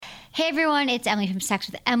Hey everyone, it's Emily from Sex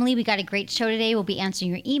with Emily. We got a great show today. We'll be answering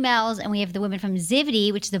your emails, and we have the women from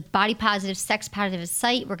Zivity, which is a body positive, sex positive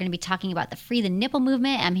site. We're going to be talking about the Free the Nipple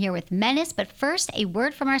movement. I'm here with Menace, but first, a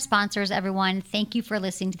word from our sponsors, everyone. Thank you for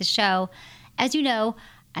listening to the show. As you know,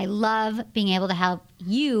 I love being able to help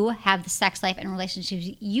you have the sex life and relationships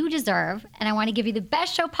you deserve, and I want to give you the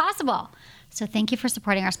best show possible. So thank you for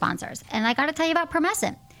supporting our sponsors. And I got to tell you about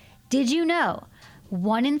Promescent. Did you know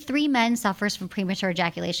 1 in 3 men suffers from premature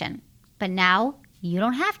ejaculation? But now you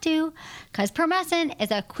don't have to, because Promescent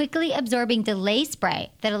is a quickly absorbing delay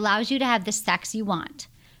spray that allows you to have the sex you want.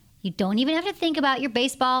 You don't even have to think about your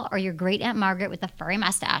baseball or your great Aunt Margaret with a furry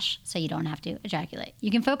mustache, so you don't have to ejaculate.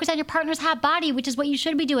 You can focus on your partner's hot body, which is what you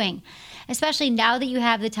should be doing, especially now that you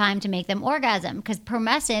have the time to make them orgasm, because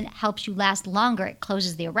Promescent helps you last longer. It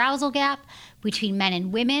closes the arousal gap between men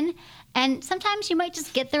and women, and sometimes you might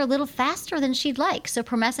just get there a little faster than she'd like. So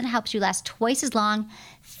Promescent helps you last twice as long.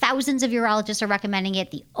 Thousands of urologists are recommending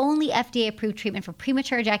it. The only FDA-approved treatment for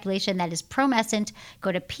premature ejaculation, that is Promescent.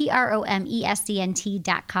 Go to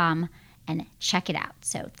promescent.com and check it out.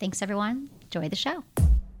 So thanks, everyone. Enjoy the show.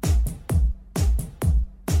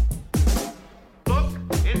 Look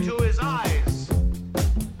into his eyes.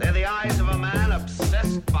 They're the eyes of a man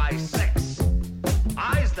obsessed by sex.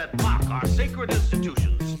 Eyes that mock our sacred institutions.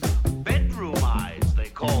 Bedroom eyes, they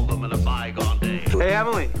call them in a bygone day. Hey,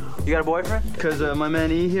 Emily, you got a boyfriend? Because my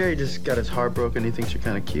man E here, he just got his heart broken. He thinks you're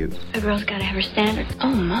kind of cute. A girl's gotta have her standards.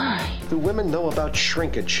 Oh my. Do women know about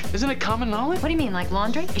shrinkage? Isn't it common knowledge? What do you mean, like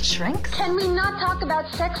laundry? It shrinks? Can we not talk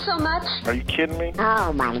about sex so much? Are you kidding me?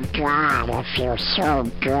 Oh my God, I feel so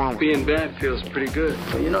good. Being bad feels pretty good.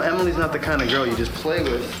 But you know, Emily's not the kind of girl you just play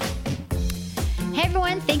with. Hey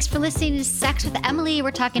everyone, thanks for listening to Sex with Emily.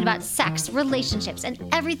 We're talking about sex, relationships, and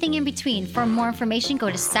everything in between. For more information, go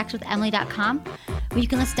to sexwithemily.com, where you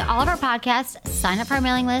can listen to all of our podcasts, sign up for our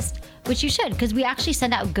mailing list, which you should, because we actually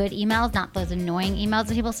send out good emails, not those annoying emails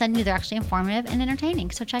that people send you. They're actually informative and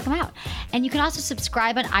entertaining, so check them out. And you can also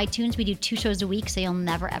subscribe on iTunes. We do 2 shows a week, so you'll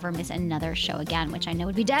never, ever miss another show again, which I know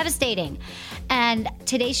would be devastating. And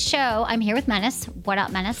today's show, I'm here with Menace. What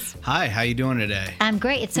up, Menace? Hi, how you doing today? I'm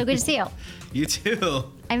great. It's so good to see you. You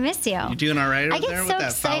too. I miss you. You doing all right over I get there so with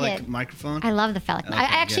that excited. phallic microphone? I love the phallic. Okay, I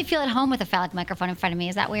actually good. feel at home with a phallic microphone in front of me.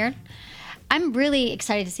 Is that weird? I'm really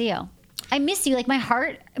excited to see you. I miss you. Like, my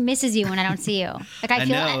heart misses you when I don't see you. Like, I feel,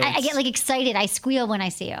 know, I get like excited. I squeal when I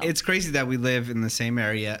see you. It's crazy that we live in the same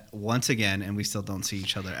area once again and we still don't see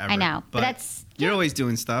each other ever. I know, but that's you're always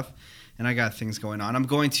doing stuff, and I got things going on. I'm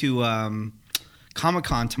going to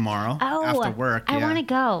Comic-Con tomorrow after work. I want to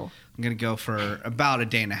go. I'm going to go for about a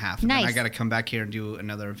day and a half. And Nice. then I got to come back here and do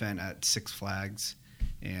another event at Six Flags.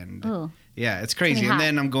 And Ooh. yeah, it's crazy. hot. And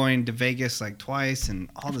then I'm going to Vegas like twice, and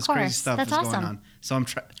all this crazy course. stuff That's is awesome. going on. So I'm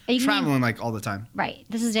you traveling like all the time. Right.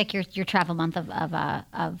 This is like your travel month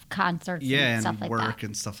of concerts Yeah, and and stuff like work that.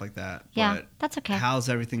 and stuff like that. Yeah, But that's okay. How's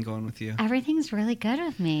everything going with you? Everything's really good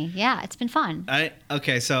with me. Yeah, it's been fun.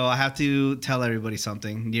 Okay, so I have to tell everybody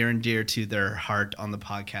something near and dear to their heart on the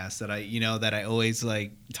podcast that I always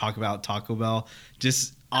like talk about Taco Bell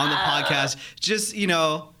just on the podcast, just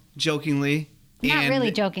jokingly. Not really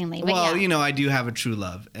jokingly, but well, yeah. I do have a true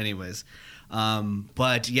love, anyways.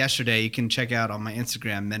 But yesterday, you can check out on my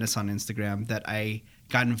Instagram, Menace on Instagram, that I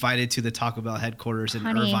got invited to the Taco Bell headquarters in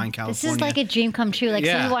Honey, Irvine, California. this is like a dream come true. Like,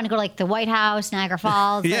 Yeah. some you want to go to like the White House, Niagara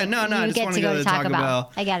Falls. Yeah, like, no, I you just get want to go to Taco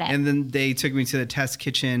Bell. I get it. And then they took me to the test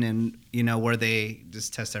kitchen, and where they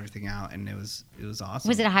just test everything out, and it was awesome.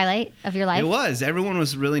 Was it a highlight of your life? It was. Everyone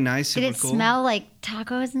was really nice, super Did it cool. smell like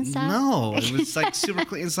tacos and stuff? No, it was like super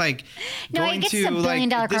clean. It's like No, I going guess to it's a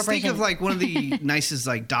billion-dollar just think corporation. of like one of the nicest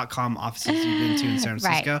like .com offices you've been to in San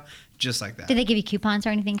Francisco, just like that. Did they give you coupons or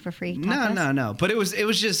anything for free tacos? No. But it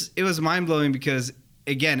was mind blowing because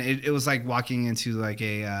again, it was like walking into like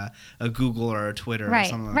a Google or a Twitter or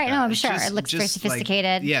something like that. Right, no, I'm sure. Just- It looks very just, like,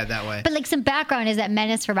 sophisticated. yeah, that way. But like some background is that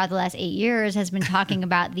Menace for about the last 8 years has been talking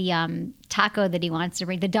about the taco that he wants to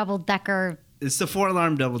bring, the double-decker. It's the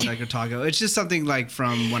 4-alarm double-decker taco. It's just something like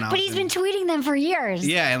from when I was But he's been tweeting them for years.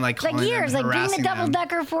 Yeah, and like calling years, them, like bring the harassing them.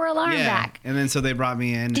 double-decker 4-alarm Yeah, back. and then so they brought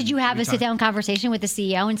me in. Did you have a sit-down conversation with the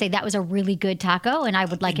CEO and say that was a really good taco and I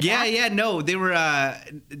would like it back? Yeah, no, they were.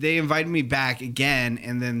 They invited me back again,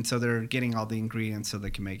 and then so they're getting all the ingredients so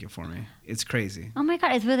they can make it for me. It's crazy. Oh my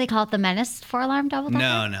God, is what they call it, the Menace 4-alarm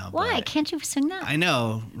double-decker? No, Why? but- Can't you swing that? I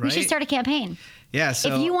know, right? We should start a campaign. Yeah.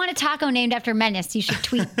 So if you want a taco named after Menace, you should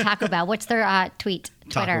tweet Taco Bell. What's their tweet?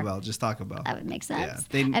 Twitter. Taco Bell, just Taco Bell. That would make sense. Yeah,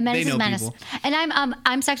 they Menace know is Menace. people. And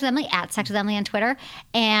I'm Sex with Emily at Sex with Emily on Twitter.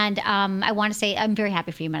 And I want to say I'm very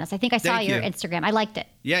happy for you, Menace. I think I saw Thank your you. Instagram. I liked it.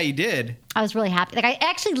 Yeah, you did. I was really happy. Like I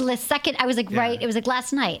actually the second I was like Yeah. right. It was like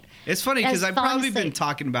last night. It's funny I was because I've falling probably been asleep.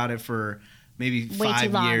 talking about it for maybe Way too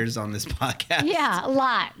 5 long. years on this podcast. Yeah, a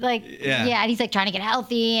lot. Like Yeah. And he's like trying to get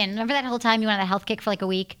healthy. And remember that whole time you went on a health kick for like a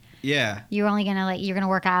week? Yeah. You were only gonna you're gonna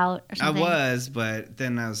work out or I something. was, but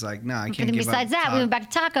then I was like, no, I But can't then give besides up. that, we went back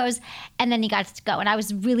to tacos, and then you got to go. And I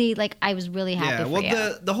was really happy Yeah, for well,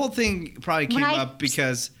 you. the whole thing probably came When I- up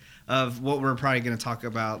because of what we're probably going to talk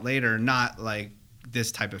about later. Not like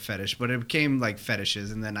this type of fetish, but it became like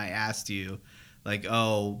fetishes. And then I asked you, like,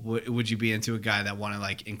 oh, would you be into a guy that wanted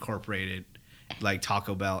like incorporated like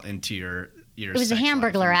Taco Bell into your It was a sex life?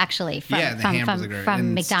 Hamburglar, And- actually, from yeah, the Hamburglar from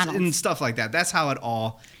and McDonald's. and stuff like that. That's how it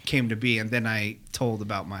all came to be. And then I told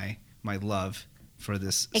about my love for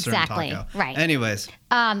this Exactly, certain taco. right. Anyways,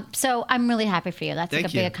 So I'm really happy for you. That's like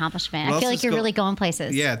Thank a big you. accomplishment. Well, I feel let's like just you're go- really going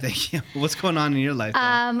places. yeah, thank you. What's going on in your life?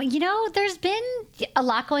 though? There's been a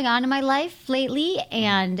lot going on in my life lately,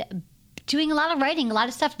 and doing a lot of writing, a lot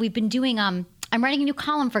of stuff. We've been doing. I'm writing a new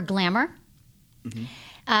column for Glamour.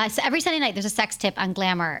 So every Sunday night, there's a sex tip on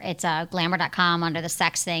Glamour. It's glamour.com under the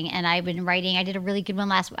sex thing. And I've been writing. I did a really good one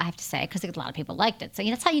last, I have to say, because a lot of people liked it. So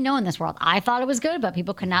that's how you know in this world. I thought it was good, but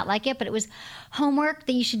people could not like it. But it was homework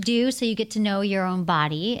that you should do so you get to know your own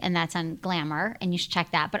body. And that's on Glamour. And you should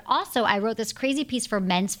check that. But also, I wrote this crazy piece for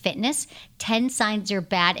Men's Fitness 10 Signs You're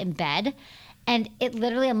Bad in Bed. And it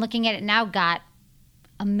literally, I'm looking at it now, got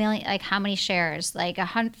a million, like how many shares? Like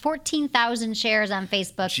 14,000 shares on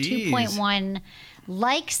Facebook, Jeez. 2.1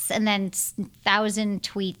 likes, and then 1,000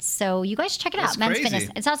 tweets. So you guys check it That's out, Men's crazy. Fitness.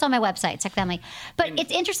 It's also on my website, Sex Family. But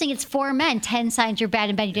it's interesting. It's for men. 10 signs you're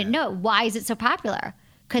bad in bed. You didn't know. Why is it so popular?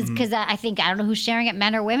 Because I don't know who's sharing it,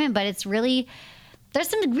 men or women, but it's really there's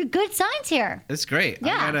some good signs here. It's great.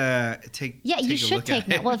 Yeah. I gotta take. Yeah, take you a should look take at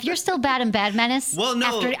note. it. Well, if you're still bad in bed, Menace, Well, no.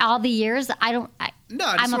 after all the years, No, I just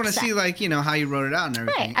I'm want to upset. see like how you wrote it out and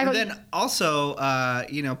everything. Right. I And wrote- then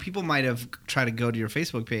also, people might have tried to go to your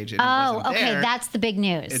Facebook page. And it Oh, wasn't okay. there. That's the big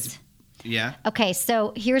news. It's yeah. Okay,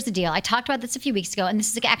 so here's the deal. I talked about this a few weeks ago, and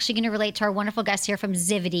this is actually going to relate to our wonderful guests here from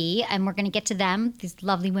Zivity, and we're going to get to them, these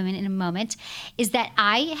lovely women, in a moment. Is that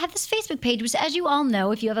I have this Facebook page, which, as you all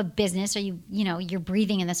know, if you have a business or you're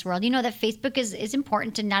breathing in this world, you know that Facebook is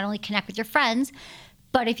important to not only connect with your friends,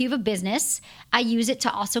 but if you have a business, I use it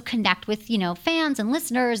to also connect with fans and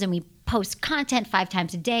listeners, and we post content 5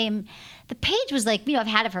 times a day. And the page was like, I've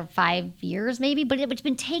had it for 5 years maybe, but it's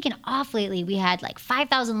been taken off lately. We had like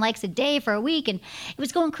 5,000 likes a day for a week, and it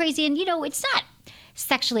was going crazy. And it's not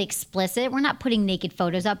sexually explicit. We're not putting naked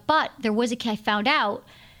photos up, but there was I found out.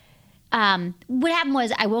 What happened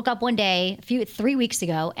was I woke up one day 3 weeks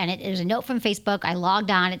ago, and it was a note from Facebook. I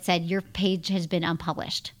logged on. It said, your page has been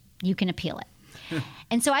unpublished. You can appeal it.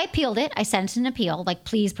 And so I appealed it. I sent an appeal, like,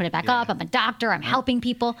 please put it back up. I'm a doctor. I'm helping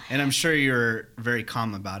people. And I'm sure you're very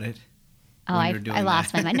calm about it. Oh, when you're doing I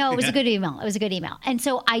lost that. my mind. No, it was a good email. It was a good email. And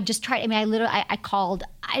so I just tried. I called.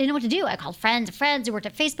 I didn't know what to do. I called friends who worked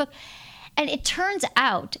at Facebook. And it turns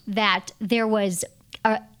out that there was,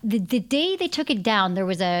 the day they took it down, there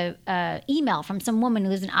was a email from some woman who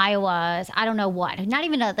lives in Iowa, I don't know what, not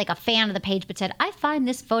even a fan of the page, but said, I find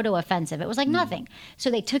this photo offensive. It was like nothing. So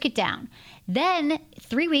they took it down. Then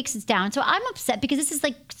 3 weeks it's down. So I'm upset because this is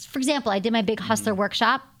like, for example, I did my big hustler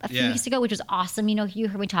workshop a few weeks ago, which was awesome. You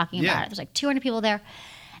heard me talking about it. There's like 200 people there.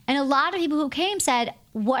 And a lot of people who came said,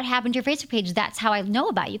 what happened to your Facebook page? That's how I know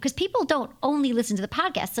about you. Because people don't only listen to the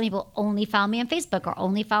podcast. Some people only follow me on Facebook or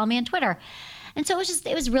only follow me on Twitter. And so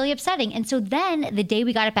it was really upsetting. And so then the day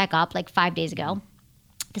we got it back up, like 5 days ago,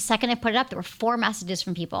 the second I put it up, there were 4 messages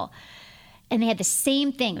from people. And they had the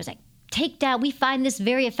same thing. It was like, take down, we find this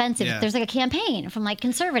very offensive. Yeah. There's like a campaign from like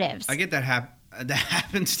conservatives. I get that that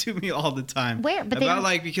happens to me all the time. Where? But they about don't-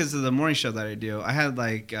 like because of the morning show that I do. I had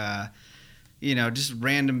like just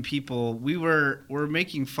random people. We're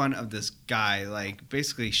making fun of this guy, like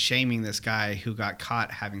basically shaming this guy who got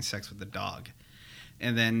caught having sex with a dog.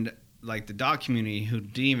 And then like the dog community who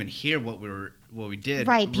didn't even hear what we did.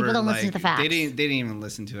 Right, people were don't listen to the facts. They didn't even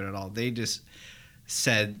listen to it at all. They just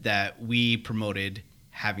said that we promoted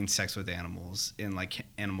having sex with animals in like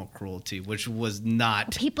animal cruelty, which was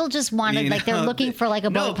not. People just wanted, they're looking for like a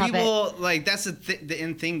bully puppet. People like that's the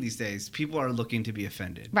in thing these days. People are looking to be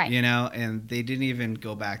offended, Right. And they didn't even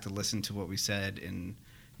go back to listen to what we said and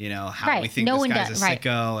how Right. we think No this one guy's does, a right.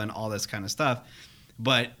 sicko and all this kind of stuff.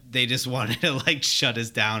 but they just wanted to like shut us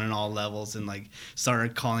down in all levels and like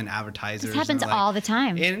started calling advertisers. This happens and, like, all the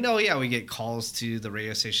time. And we get calls to the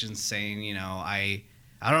radio stations saying, I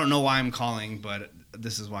don't know why I'm calling, but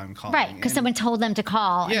this is why I'm calling. Right, because someone told them to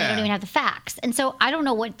call and they don't even have the facts. And so I don't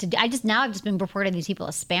know what to do. I've just been reporting these people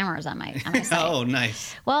as spammers on my site. Oh,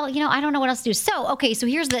 nice. Well, I don't know what else to do. So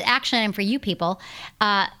here's the action item for you people,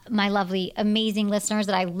 my lovely, amazing listeners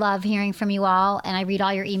that I love hearing from you all, and I read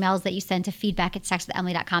all your emails that you send to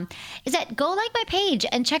feedback@sexwithemily.com, is that go like my page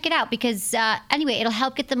and check it out because, anyway, it'll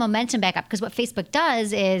help get the momentum back up because what Facebook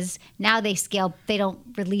does is now they scale, they don't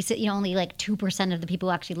release it, only like 2% of the people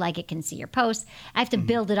who actually like it can see your post. I have to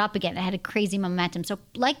build it up again. It had a crazy momentum. So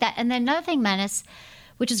like that. And then another thing, Menace,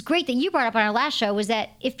 which is great that you brought up on our last show, was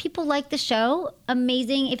that if people like the show,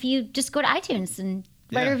 amazing if you just go to iTunes and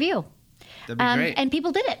write a review. That'd be great. And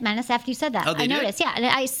people did it, Menace, after you said that. Oh, they I noticed. did? Yeah. And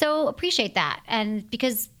I so appreciate that. And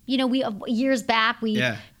because, we years back, we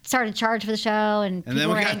started to charge for the show and people then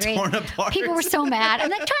we were got angry. torn apart. People were so mad. I'm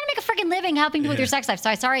like trying to make a freaking living helping people with their sex life.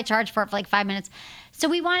 So I charged for it for like 5 minutes. So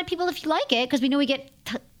we wanted people, if you like it, because we know we get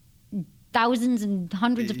thousands and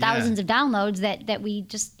hundreds of thousands of downloads that we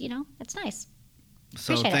just, it's nice.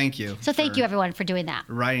 So Appreciate thank it. you. So thank you everyone for doing that.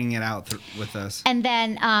 Writing it out with us. And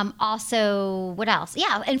then also, what else?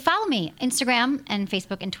 Yeah, and follow me, Instagram and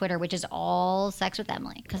Facebook and Twitter, which is all Sex with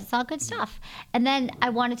Emily, because it's all good stuff. And then I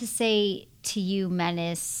wanted to say to you,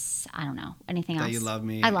 Menace, I don't know, anything else? That you love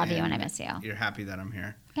me. I love you and I miss you. You're happy that I'm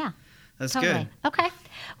here. Yeah. That's totally. good. Okay.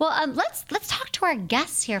 Well, let's talk to our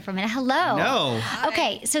guests here for a minute. Hello. No.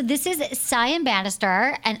 Okay, so this is Cyan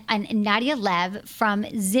Bannister and Nadia Lev from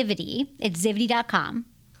Zivity. It's Zivity.com.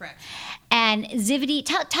 Correct. And Zivity,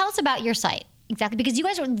 tell us about your site. Exactly, because you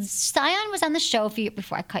guys Cyan was on the show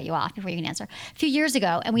before I cut you off, before you can answer, a few years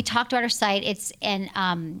ago, and we talked about our site. It's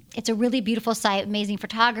a really beautiful site, amazing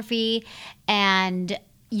photography, and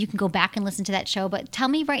you can go back and listen to that show. But tell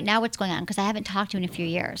me right now what's going on, because I haven't talked to you in a few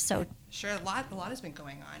years. So sure, a lot has been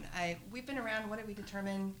going on. We've been around. What did we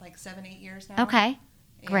determine? Like 7-8 years now. Okay,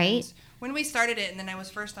 great. And when we started it, and then I was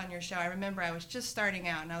first on your show, I remember I was just starting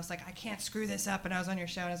out, and I was like, I can't screw this up. And I was on your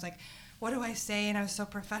show, and I was like, what do I say? And I was so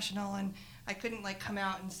professional, and I couldn't like come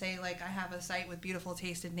out and say like I have a site with beautiful,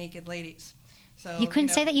 tasted, naked ladies. So you couldn't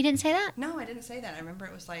say that? You didn't say that? No, I didn't say that. I remember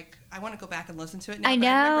it was like I want to go back and listen to it now. I but know.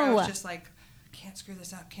 I remember I was just like, can't screw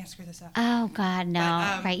this up. Oh God, no!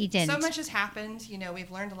 But, right, you didn't. So much has happened.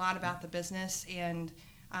 We've learned a lot about the business, and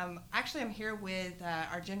actually, I'm here with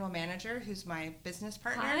our general manager, who's my business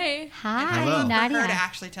partner. Hi, Hello. Nadia. For her to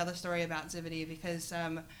actually tell the story about Zivity, because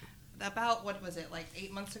about what was it, like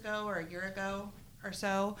 8 months ago or a year ago or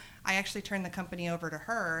so, I actually turned the company over to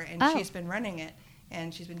her, and she's been running it,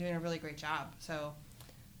 and she's been doing a really great job. So,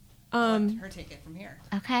 I'll let her take it from here.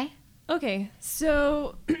 Okay.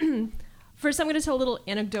 So. First, I'm going to tell a little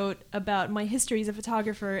anecdote about my history as a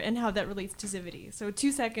photographer and how that relates to Zivity. So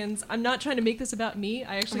 2 seconds. I'm not trying to make this about me.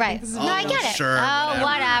 I actually think this is no, I get it. Sure,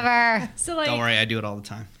 whatever. So like, don't worry, I do it all the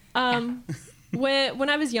time. When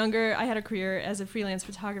I was younger, I had a career as a freelance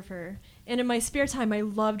photographer. And in my spare time, I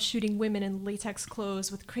loved shooting women in latex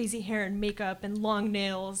clothes with crazy hair and makeup and long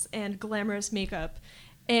nails and glamorous makeup.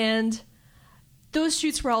 And those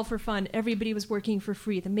shoots were all for fun. Everybody was working for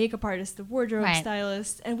free. The makeup artist, the wardrobe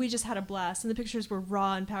stylist, and we just had a blast. And the pictures were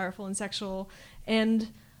raw and powerful and sexual.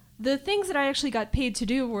 And the things that I actually got paid to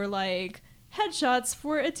do were like headshots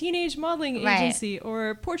for a teenage modeling agency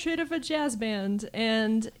or portrait of a jazz band.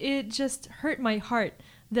 And it just hurt my heart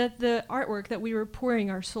that the artwork that we were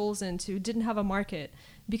pouring our souls into didn't have a market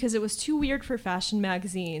because it was too weird for fashion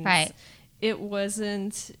magazines. Right. It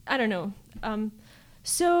wasn't, I don't know.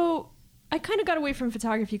 So I kind of got away from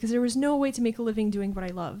photography because there was no way to make a living doing what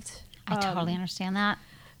I loved. I totally understand that.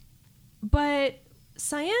 But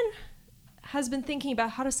Cyan has been thinking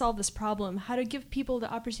about how to solve this problem, how to give people the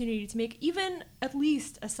opportunity to make even at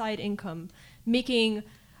least a side income, making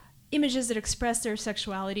images that express their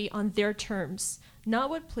sexuality on their terms. Not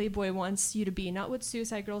what Playboy wants you to be, not what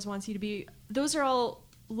Suicide Girls wants you to be. Those are all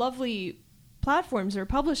lovely platforms or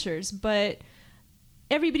publishers, but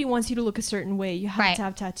everybody wants you to look a certain way. You have to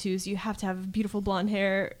have tattoos. You have to have beautiful blonde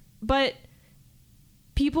hair. But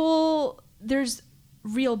people, there's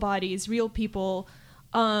real bodies, real people,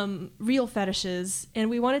 real fetishes. And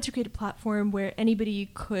we wanted to create a platform where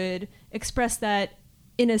anybody could express that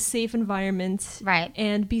in a safe environment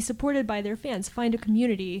and be supported by their fans. Find a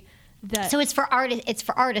community that... So it's for artists,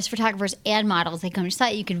 photographers, and models. They come to your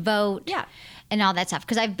site. You can vote. Yeah. And all that stuff,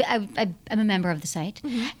 because I'm a member of the site,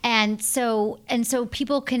 and so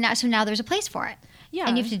people can now. So now there's a place for it. Yeah.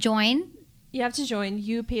 And you have to join. You have to join.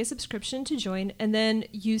 You pay a subscription to join, and then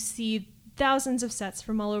you see thousands of sets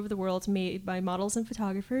from all over the world made by models and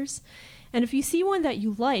photographers. And if you see one that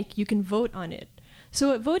you like, you can vote on it. So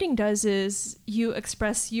what voting does is you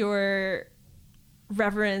express your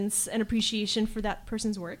reverence and appreciation for that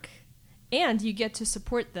person's work, and you get to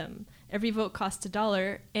support them. Every vote costs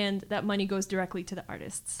 $1, and that money goes directly to the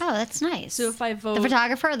artists. Oh, that's nice. So if I vote... The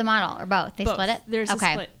photographer or the model, or both? They both. split it? There's a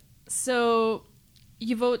split. So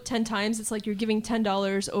you vote 10 times. It's like you're giving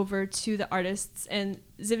 $10 over to the artists, and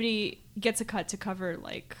Zivity gets a cut to cover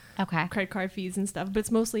like credit card fees and stuff, but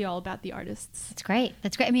it's mostly all about the artists. That's great.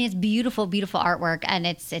 That's great. I mean, it's beautiful, beautiful artwork, and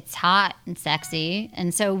it's hot and sexy.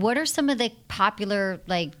 And so what are some of the popular,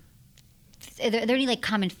 like, are there any like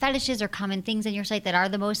common fetishes or common things in your site that are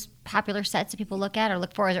the most popular sets that people look at or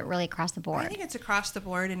look for? Or is it really across the board? I think it's across the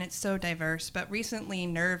board, and it's so diverse. But recently,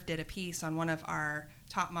 Nerve did a piece on one of our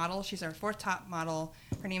top models. She's our 4th top model.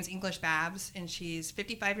 Her name's English Babs, and she's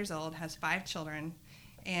 55 years old, has 5 children,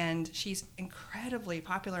 and she's incredibly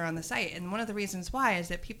popular on the site. And one of the reasons why is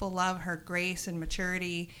that people love her grace and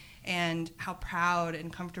maturity and how proud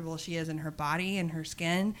and comfortable she is in her body and her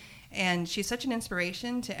skin. And she's such an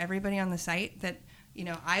inspiration to everybody on the site that, you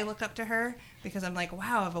know, I look up to her because I'm like,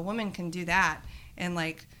 wow, if a woman can do that and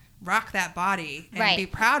like rock that body and be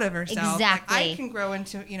proud of herself, exactly. like I can grow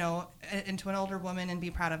into, you know, into an older woman and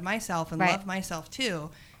be proud of myself and love myself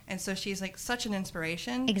too. And so she's like such an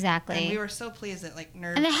inspiration. Exactly. And we were so pleased that like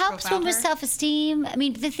Nerve and it helps profiled women's her. self-esteem. I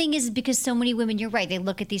mean, the thing is, because so many women, you're right, they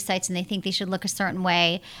look at these sites and they think they should look a certain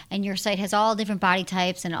way. And your site has all different body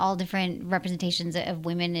types and all different representations of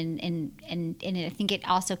women. And I think it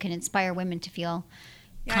also can inspire women to feel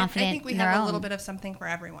confident I think we in have their a own. little bit of something for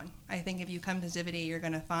everyone. I think if you come to Zivity, you're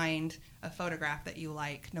going to find a photograph that you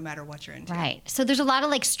like, no matter what you're into. Right. So there's a lot of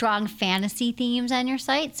like strong fantasy themes on your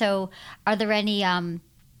site. So are there any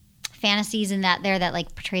fantasies in that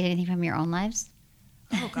like portrays anything from your own lives?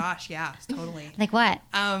 Oh gosh, yeah, totally. Like what?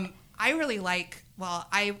 I really like. Well,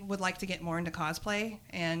 I would like to get more into cosplay,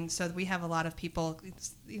 and so we have a lot of people.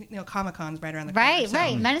 You know, Comic-Con's right around the corner. Right, so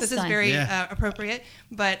right. This is very appropriate.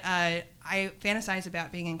 But I fantasize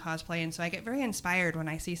about being in cosplay, and so I get very inspired when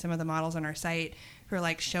I see some of the models on our site who are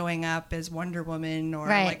like showing up as Wonder Woman or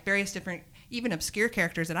like various different, even obscure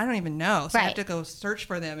characters that I don't even know. So I have to go search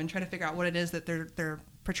for them and try to figure out what it is that they're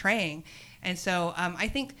portraying. And so I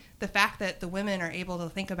think the fact that the women are able to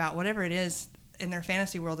think about whatever it is in their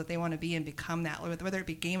fantasy world that they want to be and become that, whether it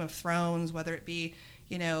be Game of Thrones, whether it be,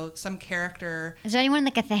 you know, some character. Is there anyone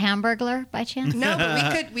like at the Hamburglar by chance? No,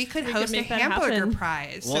 but we could host a hamburger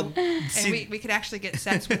prize. Well, and we could actually get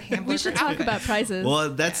sets with hamburger. We should talk about prizes.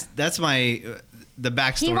 Well, that's my the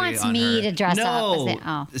backstory. He wants on me her. to dress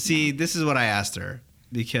up. As See, this is what I asked her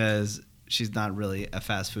because she's not really a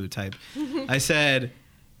fast food type. I said,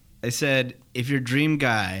 if your dream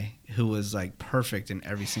guy who was like perfect in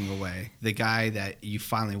every single way, the guy that you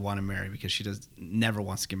finally want to marry because she never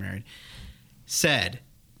wants to get married, said,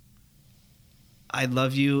 I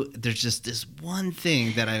love you. There's just this one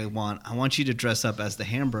thing that I want. I want you to dress up as the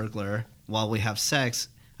Hamburglar while we have sex.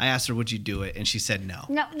 I asked her, would you do it? And she said no.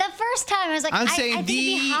 No, the first time I was like, I think it'd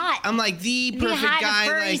be hot. I'm like the perfect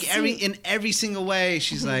guy, like in every single way.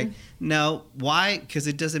 She's like, no. Why? Because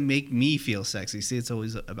it doesn't make me feel sexy. See, it's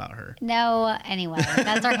always about her. No, anyway,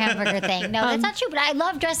 that's our hamburger thing. No, that's not true. But I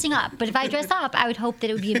love dressing up. But if I dress up, I would hope that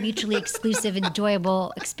it would be a mutually exclusive,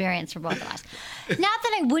 enjoyable experience for both of us. Not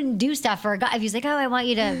that I wouldn't do stuff for a guy. If he's like, oh, I want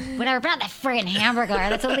you to whatever, but not that friggin' hamburger.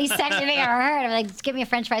 That's the least sexy thing I've ever heard. I'm like, just give me a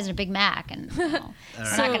French fries and a Big Mac, and we're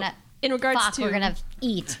not gonna. In regards to we're gonna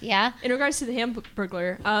eat, yeah. In regards to the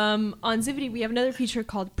Hamburglar, on Zivity we have another feature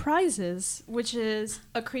called Prizes, which is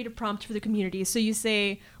a creative prompt for the community. So you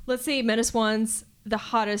say, let's say Menace wants the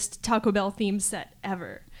hottest Taco Bell themed set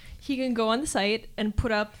ever. He can go on the site and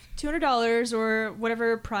put up $200 or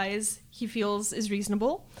whatever prize he feels is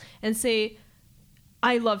reasonable, and say,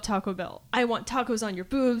 I love Taco Bell. I want tacos on your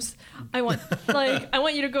boobs. I want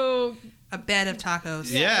you to go. A bed of tacos.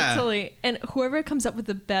 Yeah. Totally. And whoever comes up with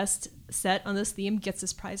the best set on this theme gets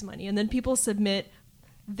this prize money. And then people submit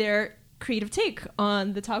their creative take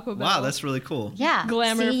on the Taco Bell. Wow, that's really cool. Yeah.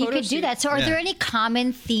 Glamour See, you photo could do shoot. that. So are there any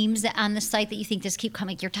common themes on the site that you think just keep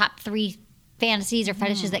coming? Your top 3 fantasies or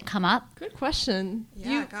fetishes that come up? Good question.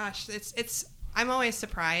 Yeah, gosh. It's I'm always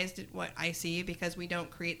surprised at what I see because we don't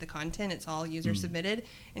create the content. It's all user submitted.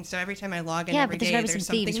 And so every time I log in every day, there's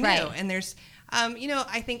something themes, new. right. And there's,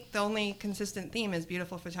 I think the only consistent theme is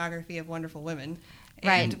beautiful photography of wonderful women.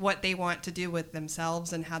 And what they want to do with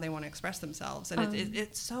themselves and how they want to express themselves. And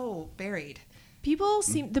it's so varied. People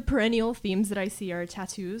seem the perennial themes that I see are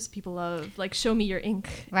tattoos. People love like show me your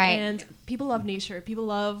ink, Right. And people love nature. People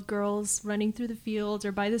love girls running through the fields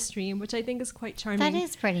or by the stream, which I think is quite charming. That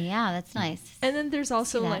is pretty. Yeah, that's nice. And then there's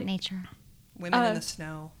also See that like nature. Women in the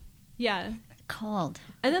snow. Yeah. Cold.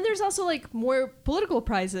 And then there's also like more political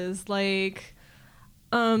prizes, like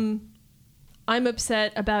I'm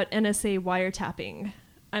upset about NSA wiretapping.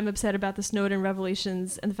 I'm upset about the Snowden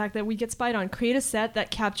revelations and the fact that we get spied on. Create a set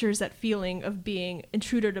that captures that feeling of being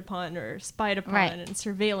intruded upon or spied upon and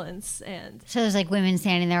surveillance. And so there's like women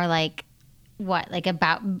standing there like what? Like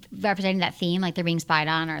about representing that theme, like they're being spied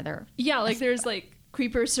on or they're... Yeah, like there's like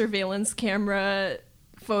creeper surveillance camera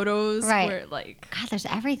photos where like... God, there's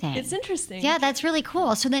everything. It's interesting. Yeah, that's really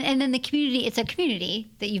cool. So then the community, it's a community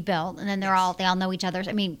that you've built and then they all know each other.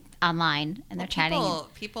 I mean, online and they're chatting.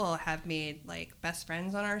 People have made like best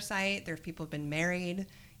friends on our site. There's people who've been married.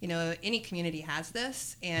 You know, any community has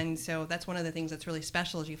this. And so that's one of the things that's really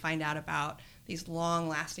special is you find out about these long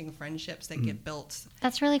lasting friendships that get built.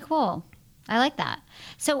 That's really cool. I like that.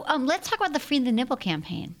 So let's talk about the Free the Nipple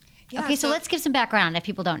campaign. Yeah, okay, so let's give some background if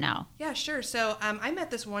people don't know. Yeah, sure. So I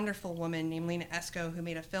met this wonderful woman named Lena Esco who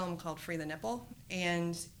made a film called Free the Nipple.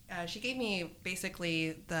 And she gave me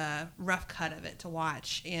basically the rough cut of it to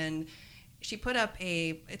watch. And she put up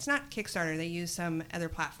it's not Kickstarter, they use some other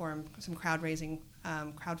platform, some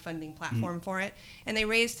crowdfunding platform for it. And they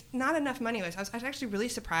raised not enough money. I was actually really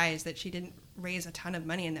surprised that she didn't raise a ton of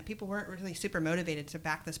money and that people weren't really super motivated to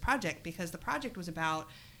back this project because the project was about,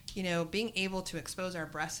 you know, being able to expose our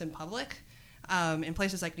breasts in public in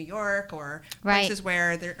places like New York or places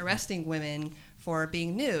where they're arresting women for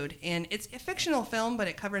being nude. And it's a fictional film, but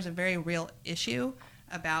it covers a very real issue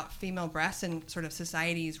about female breasts and sort of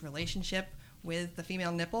society's relationship with the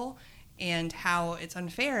female nipple and how it's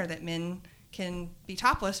unfair that men can be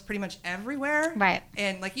topless pretty much everywhere. Right.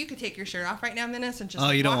 And like you could take your shirt off right now, Menace, and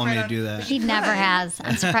just you don't walk want me right to on. do that. He never has.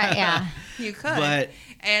 I'm surprised. Yeah. You could. But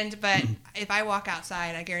if I walk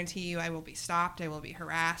outside, I guarantee you I will be stopped. I will be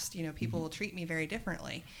harassed. You know, people will treat me very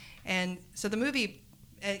differently. And so the movie,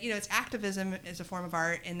 you know, it's activism as a form of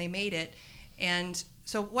art, and they made it. And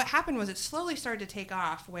so what happened was it slowly started to take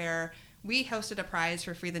off where we hosted a prize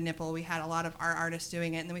for Free the Nipple. We had a lot of our artists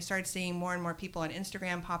doing it, and then we started seeing more and more people on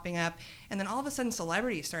Instagram popping up, and then all of a sudden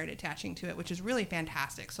celebrities started attaching to it, which is really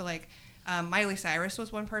fantastic. So like Miley Cyrus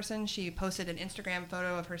was one person. She posted an Instagram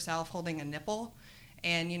photo of herself holding a nipple,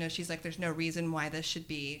 and, you know, she's like, there's no reason why this should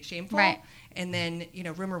be shameful. Right. And then, you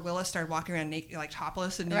know, Rumor Willis started walking around naked, like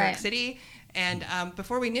topless in New York City, and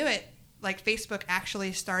before we knew it, like Facebook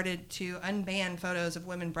actually started to unban photos of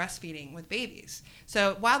women breastfeeding with babies.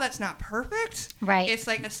 So while that's not perfect, it's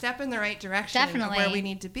like a step in the right direction of where we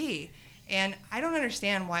need to be. And I don't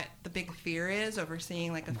understand what the big fear is over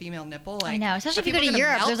seeing like a female nipple. Like, I know, especially if you go to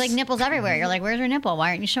Europe, there's like nipples everywhere. You're like, where's your nipple? Why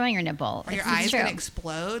aren't you showing your nipple? Are your eyes going to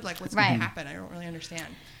explode? Like what's going to happen? I don't really understand.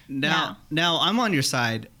 Now I'm on your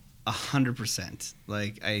side 100%.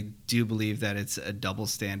 Like I do believe that it's a double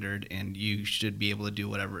standard and you should be able to do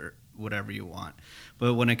whatever you want.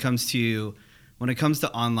 But when it comes to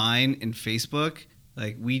online and Facebook,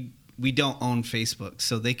 like we don't own Facebook,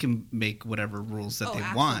 so they can make whatever rules that they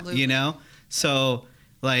want, you know? So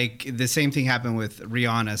like the same thing happened with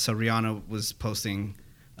Rihanna. So Rihanna was posting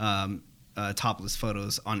topless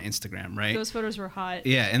photos on Instagram, right? Those photos were hot.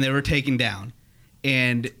 Yeah, and they were taken down.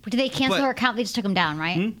 And did they cancel her account? They just took them down,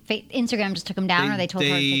 right? Instagram just took them down, or they told her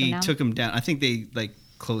to take them down? They took them down. I think they like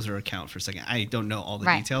closed her account for a second. I don't know all the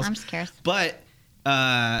details. I'm just curious. But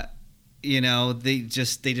you know, they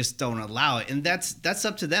just don't allow it, and that's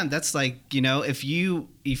up to them. That's like, you know, if you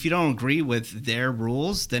don't agree with their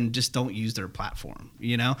rules, then just don't use their platform,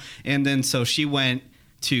 you know. And then so she went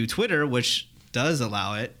to Twitter, which does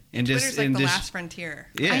allow it. And Twitter's just like and the just, last frontier.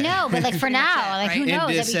 Yeah. I know, but like for now, like who knows?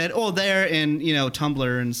 And just said, there, and you know,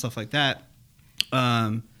 Tumblr and stuff like that.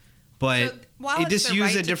 But So, while it just it's the use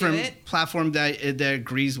right a to different do it- platform that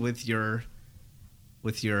agrees with your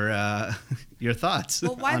your thoughts.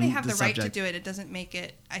 Well, why on they have the right subject. to do it, it doesn't make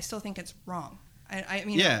it. I still think it's wrong. I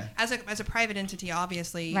mean, Yeah. as a private entity,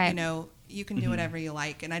 obviously, you know, you can do whatever you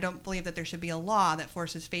like, and I don't believe that there should be a law that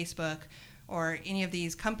forces Facebook or any of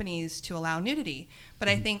these companies to allow nudity. But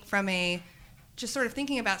I think from just sort of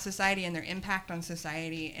thinking about society and their impact on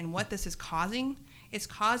society and what this is causing, it's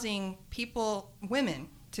causing women,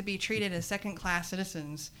 to be treated as second-class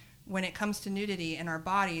citizens when it comes to nudity and our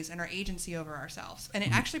bodies and our agency over ourselves. And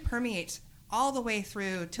it actually permeates all the way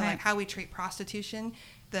through to like how we treat prostitution,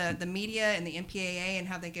 the media and the MPAA and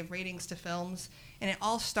how they give ratings to films. And it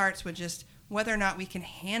all starts with just whether or not we can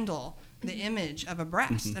handle the image of a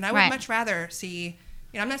breast. And I would much rather see,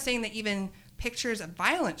 you know, I'm not saying that even pictures of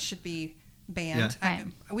violence should be banned. Yeah.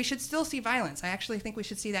 We should still see violence. I actually think we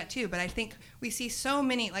should see that too. But I think we see so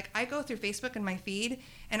many, like I go through Facebook in my feed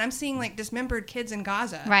and I'm seeing like dismembered kids in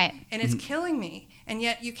Gaza. Right. And it's killing me. And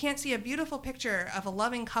yet you can't see a beautiful picture of a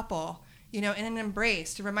loving couple, you know, in an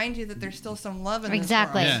embrace to remind you that there's still some love in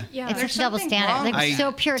exactly. this world. Yeah. It's There's such a double something standard. wrong Like with so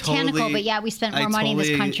that. puritanical, but yet we spent more money in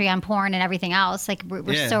this country on porn and everything else. Like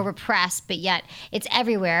we're so repressed, but yet it's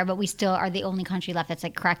everywhere. But we still are the only country left that's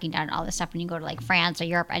like cracking down on all this stuff. When you go to like France or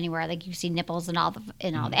Europe, anywhere, like you see nipples and all the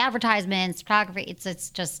advertisements, photography.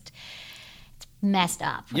 It's just messed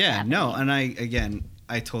up. Yeah, no, and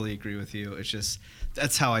I totally agree with you. It's just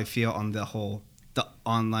that's how I feel on the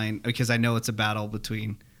online, because I know it's a battle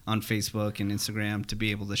between on Facebook and Instagram to be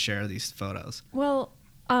able to share these photos. Well,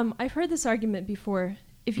 I've heard this argument before.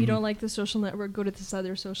 If you don't like the social network, go to this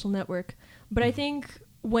other social network. But I think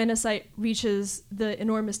when a site reaches the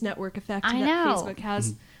enormous network effect that Facebook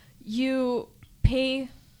has, you pay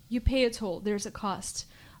a toll. There's a cost.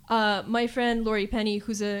 My friend Lori Penny,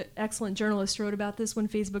 who's an excellent journalist, wrote about this when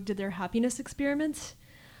Facebook did their happiness experiment.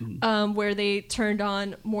 Where they turned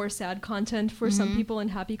on more sad content for some people and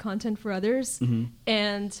happy content for others,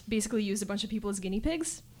 and basically used a bunch of people as guinea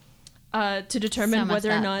pigs to determine whether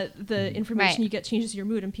or not the information you get changes your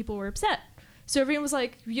mood, and people were upset. So everyone was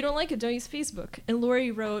like, if you don't like it, don't use Facebook. And Lori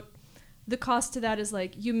wrote, the cost to that is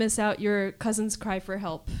like you miss out your cousin's cry for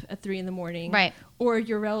help at 3 a.m, right? Or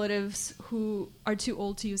your relatives who are too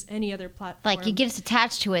old to use any other platform. Like you get us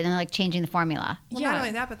attached to it, and they're like changing the formula. Well, not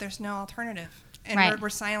only that, but there's no alternative. And we're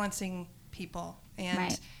silencing people.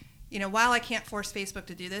 And, you know, while I can't force Facebook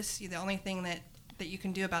to do this, the only thing that you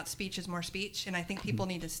can do about speech is more speech. And I think people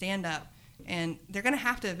need to stand up. And they're going to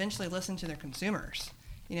have to eventually listen to their consumers.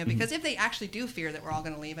 You know, because if they actually do fear that we're all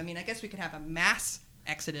going to leave, I mean, I guess we could have a mass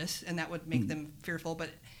exodus, and that would make them fearful. But,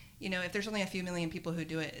 you know, if there's only a few million people who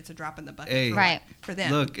do it, it's a drop in the bucket for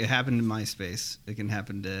them. Look, it happened to MySpace. It can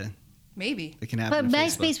happen to... Maybe. It can happen. But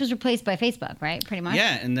MySpace was replaced by Facebook, right? Pretty much.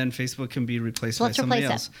 Yeah, and then Facebook can be replaced by somebody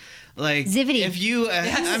else. Like Zivity. If you,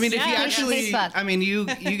 I mean, if you actually, Facebook. I mean, you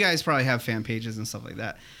guys probably have fan pages and stuff like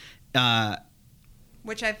that.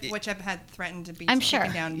 Which I've had threatened to be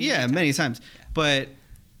taken down. Yeah, many times. But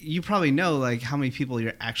you probably know like how many people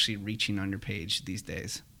you're actually reaching on your page these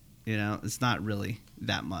days. You know, it's not really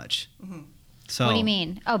that much. So what do you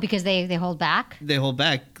mean? Oh, because they hold back? They hold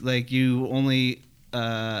back. Like you only.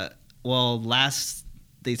 Last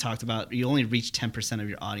they talked about you only reach 10% of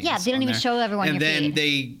your audience. Yeah, they don't even show everyone your feed. And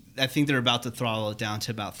then I think they're about to throttle it down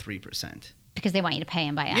to about 3%. Because they want you to pay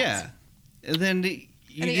and buy ads. Yeah, and then the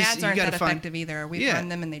ads aren't that effective either. We've run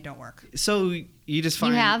them and they don't work. So you just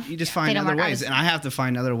find find other ways, and I have to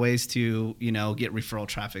find other ways to get referral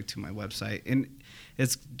traffic to my website, and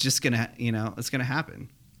it's just gonna it's gonna happen.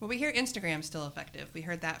 Well, we hear Instagram's still effective. We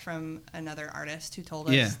heard that from another artist who told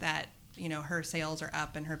us that. Her sales are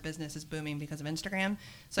up and her business is booming because of Instagram.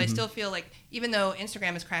 So I still feel like even though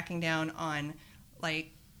Instagram is cracking down on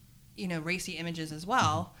racy images as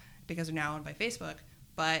well, because they're now owned by Facebook,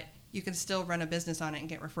 but you can still run a business on it and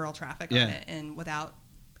get referral traffic on it and without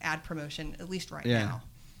ad promotion, at least right now.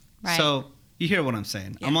 Right. So you hear what I'm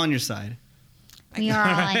saying. I'm on your side. We are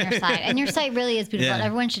all on your side. And your site really is beautiful. Yeah.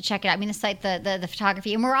 Everyone should check it out. I mean, the site, the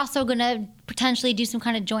photography. And we're also going to potentially do some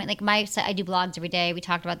kind of joint, like my site, I do blogs every day. We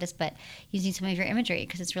talked about this, but using some of your imagery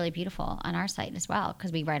because it's really beautiful on our site as well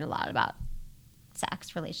because we write a lot about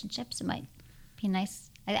sex, relationships. It might be nice.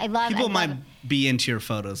 I love People might be into your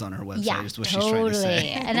photos on our website. Yeah, is what she's trying to say.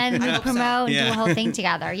 And then we'll promote and do a whole thing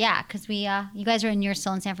together. Yeah, because you guys you're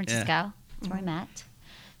still in San Francisco. Yeah. That's where we met.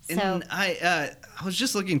 So and I was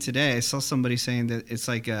just looking today. I saw somebody saying that it's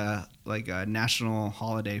like a national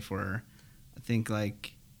holiday for, I think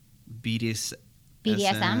like BDSM.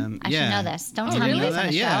 I should know this. Don't tell me this on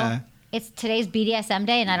the show. It's today's BDSM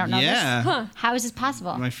day, and I don't know this. Huh. How is this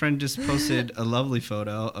possible? My friend just posted a lovely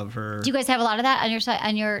photo of her. Do you guys have a lot of that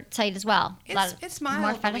on your site as well? It's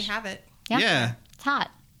mild, but we have it. Yeah. It's hot.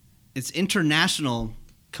 It's international.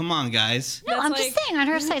 Come on, guys. No, I'm just saying on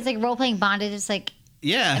her site, it's like role playing bondage. It's like.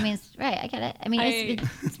 Yeah. I mean, I get it. I mean,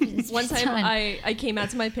 it's one time I came out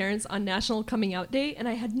to my parents on National Coming Out Day, and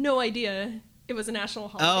I had no idea it was a national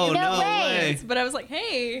holiday. Oh, no way. But I was like,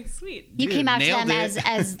 hey, sweet. You came out to them as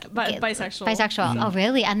bisexual. Bisexual. Oh,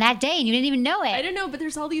 really? On that day, and you didn't even know it. I didn't know, but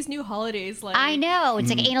there's all these new holidays. Like I know. It's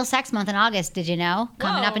like Anal Sex Month in August. Did you know?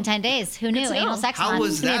 Coming up in 10 days. Who knew? Anal Sex Month. How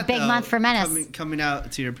was that? It's a big month for menace. Coming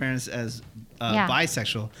out to your parents as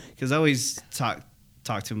bisexual, because I always talk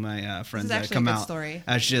to my friends that come out story.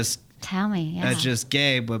 as just Tell me. Yeah. That's just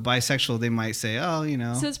gay, but bisexual, they might say, oh, you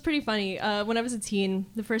know. So it's pretty funny. When I was a teen,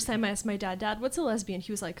 the first time I asked my dad, what's a lesbian?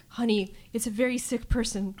 He was like, honey, it's a very sick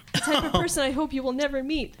person. The type of person I hope you will never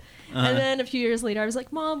meet. And then a few years later, I was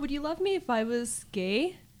like, Mom, would you love me if I was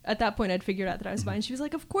gay? At that point, I'd figured out that I was bi. And she was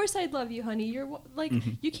like, of course I'd love you, honey. You're like,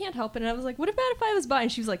 you can't help it. And I was like, what about if I was bi?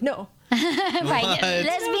 And she was like, no. Right.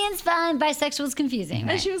 Lesbian's fun, bisexual's confusing.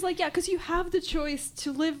 Right? And she was like, yeah, because you have the choice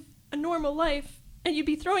to live a normal life and you'd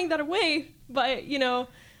be throwing that away by, you know.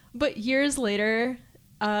 But years later,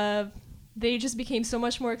 they just became so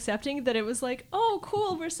much more accepting that it was like, oh,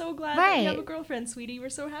 cool, we're so glad that you have a girlfriend, sweetie. We're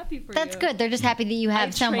so happy for you. That's good. They're just happy that you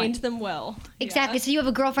have someone. I trained them well. Exactly. Yeah. So you have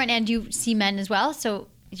a girlfriend and you see men as well. So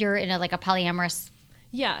you're in a polyamorous.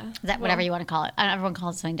 Yeah. Is that whatever you want to call it? Everyone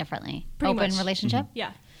calls it something differently. Open much. Relationship?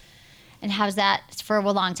 Yeah. And how's that for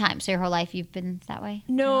a long time? So your whole life you've been that way?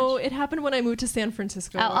 No, it happened when I moved to San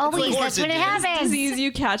Francisco. Oh, always. That's when it happens. Disease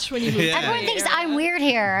you catch when you move. Everyone thinks I'm weird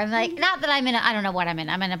here. I'm like, not that I'm in I don't know what I'm in.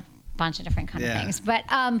 I'm in a bunch of different kind of things. But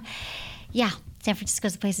yeah, San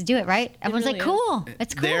Francisco's the place to do it, right? Everyone's really like, cool.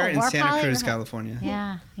 It's cool. They're in Santa Cruz, California.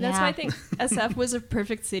 Yeah. That's why I think SF was a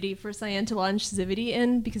perfect city for Cyan to launch Zivity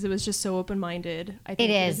in, because it was just so open-minded. I think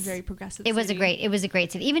it is a very progressive city. It was a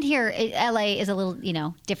great city. Even here, LA is a little,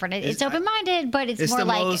 different. It's open-minded, but it's more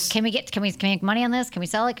like, can we make money on this? Can we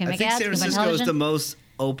sell it? Can we make ads? San Francisco is the most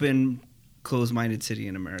open, closed-minded city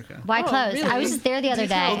in America. Why closed? Really? I was just there the other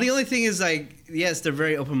day. Well, the only thing is, yes, they're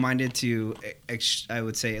very open-minded to, I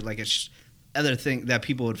would say, other thing that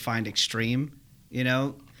people would find extreme,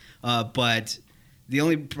 but the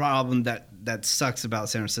only problem that sucks about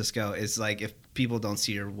San Francisco is if people don't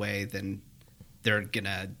see your way, then they're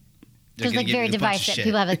gonna very divisive.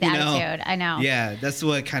 People have that attitude. I know. Yeah, that's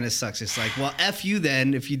what kind of sucks. It's well, F you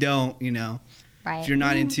then if you don't, Right. If you're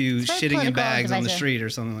not into shitting in bags on the street or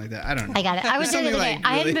something like that. I don't know. I got it. I was there the other day.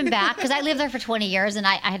 I hadn't been back because I lived there for 20 years and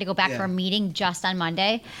I had to go back for a meeting just on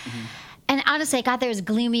Monday. Mm-hmm. And honestly, I got there, it was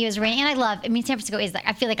gloomy, it was raining, and San Francisco is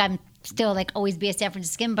I feel like I'm still always be a San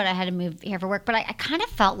Franciscan, but I had to move here for work. But I kind of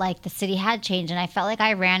felt like the city had changed, and I felt like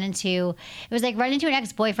I ran into an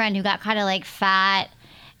ex-boyfriend who got kind of fat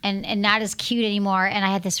and not as cute anymore, and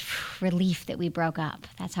I had this relief that we broke up.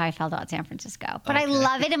 That's how I felt about San Francisco. But I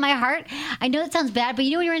love it in my heart. I know that sounds bad, but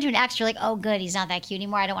when you're into an ex, you're like, oh, good, he's not that cute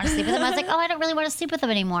anymore. I don't want to sleep with him. I was like, oh, I don't really want to sleep with him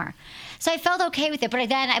anymore. So I felt okay with it,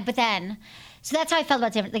 but then. So that's how I felt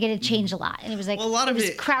about San Francisco. It had changed a lot. And it was it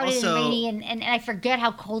was crowded and rainy, and I forget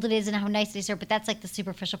how cold it is and how nice it is here, but that's the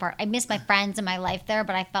superficial part. I miss my friends and my life there,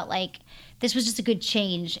 but I felt like this was just a good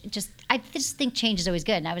change. I just think change is always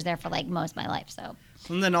good, and I was there for most of my life, so.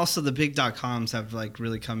 And then also the big .coms have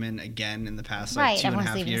really come in again in the past 2.5 years.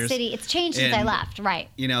 Everyone's leaving the city. It's changed since I left, right.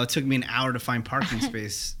 It took me an hour to find parking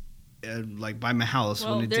space. By my house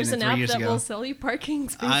when it didn't 3 years ago. There's an app that will sell you parking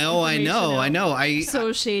space. I know.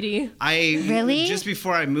 So shady. Really? Just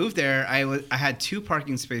before I moved there, I had 2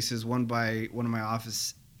 parking spaces, one by one of my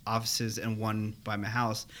offices and one by my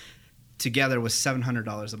house. Together was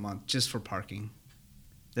 $700 a month just for parking.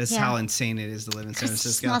 That's how insane it is to live in San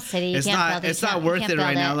Francisco. Small city. It's not worth it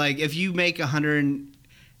right now. If you make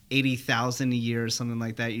 $180,000 a year or something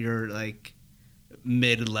like that, you're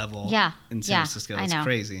mid-level in San Francisco. It's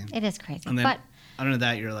crazy. It is crazy. And then under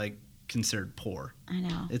that, you're considered poor. I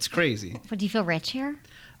know. It's crazy. But do you feel rich here?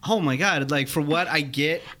 Oh my God! For what I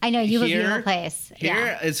get, I know you live in a place.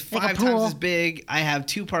 Here it's 5 times as big. I have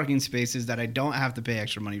 2 parking spaces that I don't have to pay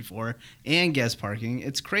extra money for, and guest parking.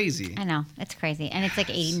 It's crazy. I know it's crazy, and it's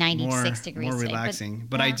 80, 96 degrees. More relaxing,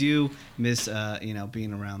 but I do miss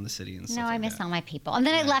being around the city and stuff. No, I miss all my people, and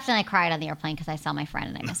then I left and I cried on the airplane because I saw my friend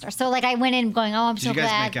and I missed her. So I went in going, oh, I'm so glad. Did you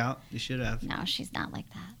guys make out? You should have. No, she's not like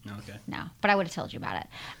that. Okay. No, but I would have told you about it.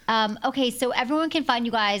 Okay, so everyone can find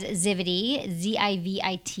you guys Zivity,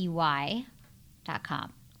 ZIVITY.com.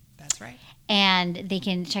 That's right. And they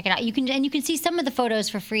can check it out. You can see some of the photos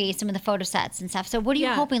for free, some of the photo sets and stuff. So what are you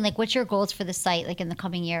hoping? What's your goals for the site? In the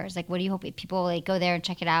coming years? What do you hope people go there and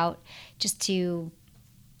check it out? Just to,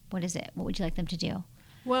 what is it? What would you like them to do?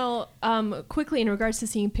 Well, quickly in regards to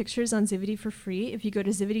seeing pictures on Zivity for free, if you go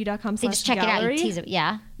to zivity.com/gallery. They just check it out. You tease it.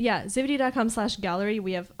 Yeah. Yeah, zivity.com/gallery.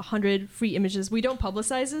 We have 100 free images. We don't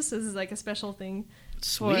publicize this. This is a special thing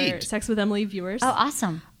for Sex with Emily viewers. Oh,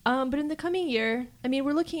 awesome. But in the coming year,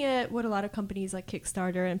 we're looking at what a lot of companies like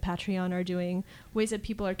Kickstarter and Patreon are doing, ways that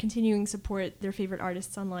people are continuing to support their favorite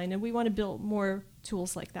artists online. And we want to build more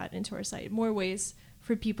tools like that into our site, more ways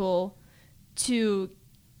for people to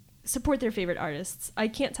support their favorite artists. I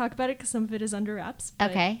can't talk about it because some of it is under wraps.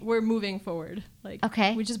 But Okay. we're moving forward.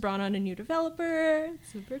 Okay. We just brought on a new developer.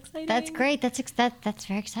 Super exciting. That's great. That's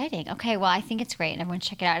very exciting. Okay, well, I think it's great, and everyone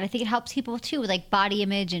check it out. And I think it helps people too with like body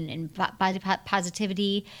image and body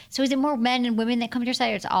positivity. So is it more men and women that come to your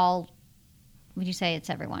site, or it's all? Would you say it's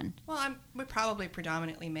everyone? Well, we're probably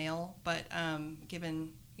predominantly male, but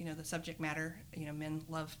given the subject matter, men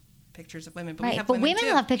love pictures of women, but we have women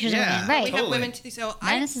too. Love pictures of women, right? We have women too. So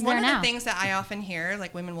one of the now. things that I often hear,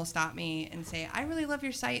 like women will stop me and say, "I really love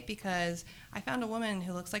your site because I found a woman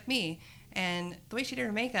who looks like me, and the way she did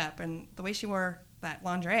her makeup and the way she wore that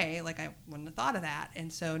lingerie, like I wouldn't have thought of that,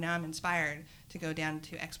 and so now I'm inspired to go down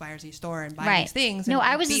to X, Y, or Z store and buy these things." No, and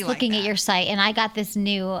I was be just like looking that. at your site, and I got this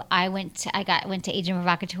new. I went to Agent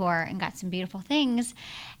Provocateur and got some beautiful things,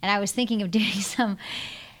 and I was thinking of doing some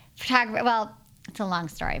photography. Well, it's a long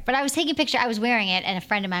story, but I was taking pictures. I was wearing it, and a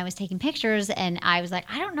friend of mine was taking pictures, and I was like,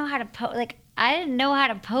 I don't know how to pose. Like, I didn't know how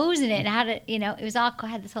to pose in it, and how to, it was all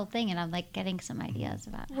had this whole thing, and I'm like getting some ideas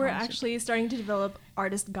about. We're actually starting to develop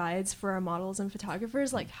artist guides for our models and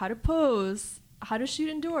photographers, like how to pose, how to shoot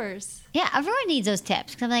indoors. Yeah, everyone needs those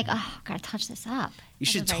tips because I'm like, oh, gotta touch this up. You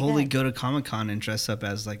should totally go to Comic-Con and dress up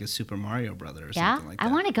as like a Super Mario brother or something like that.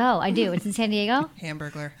 I want to go. I do. It's in San Diego.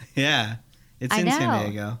 Hamburglar. Yeah, it's in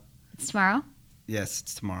San Diego. It's tomorrow. Yes,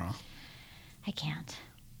 it's tomorrow. I can't.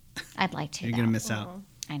 I'd like to. You're gonna miss out.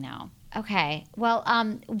 I know. Okay. Well,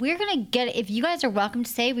 we're gonna get. If you guys are welcome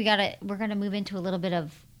to stay, we're gonna move into a little bit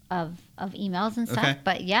of emails and stuff. Okay.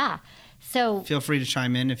 But yeah, so feel free to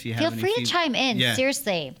chime in if you have. Feel free to chime in. Yeah.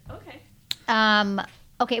 Seriously. Okay.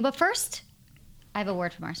 Okay, but first, I have a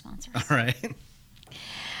word from our sponsors. All right.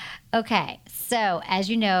 Okay. So as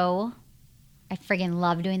you know, I friggin'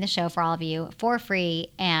 love doing the show for all of you for free,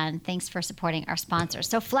 and thanks for supporting our sponsors.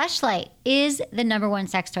 So Fleshlight is the #1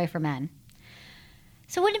 sex toy for men.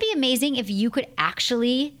 So wouldn't it be amazing if you could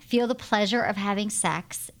actually feel the pleasure of having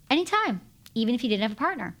sex anytime, even if you didn't have a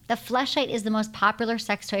partner? The Fleshlight is the most popular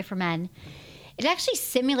sex toy for men. It actually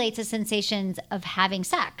simulates the sensations of having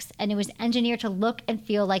sex, and it was engineered to look and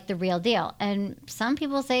feel like the real deal. And some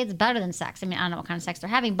people say it's better than sex. I mean, I don't know what kind of sex they're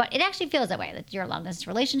having, but it actually feels that way, that you're a long-distance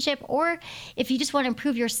relationship. Or if you just want to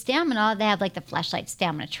improve your stamina, they have like the Fleshlight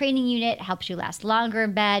Stamina Training Unit. It helps you last longer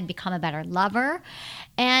in bed, become a better lover.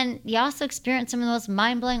 And you also experience some of the most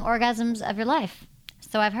mind-blowing orgasms of your life.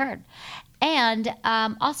 So I've heard. And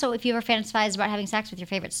also, if you ever fantasize about having sex with your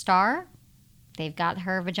favorite star, they've got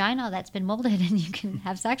her vagina that's been molded, and you can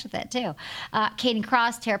have sex with it too. Caden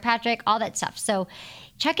Cross, Tara Patrick, all that stuff. So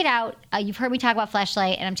check it out. You've heard me talk about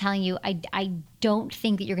Fleshlight, and I'm telling you, I don't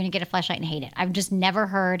think that you're going to get a Fleshlight and hate it. I've just never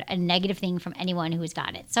heard a negative thing from anyone who has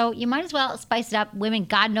got it. So you might as well spice it up. Women,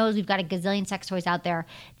 God knows we've got a gazillion sex toys out there.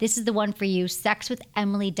 This is the one for you.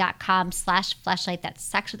 sexwithemily.com/Fleshlight. That's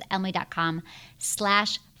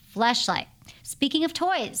sexwithemily.com/Fleshlight. Speaking of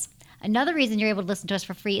toys, another reason you're able to listen to us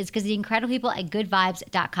for free is because the incredible people at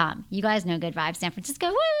goodvibes.com. You guys know Good Vibes, San Francisco.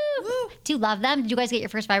 Woo! Do you love them? Did you guys get your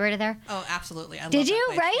first vibrator there? Oh, absolutely. I love Did that you?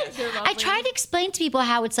 place. Right? Yes. I try to explain to people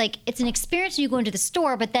how it's like, it's an experience when you go into the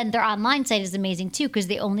store, but then their online site is amazing too because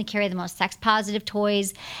they only carry the most sex positive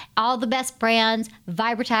toys, all the best brands.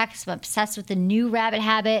 Vibratax, I'm obsessed with the new Rabbit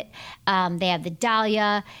Habit. They have the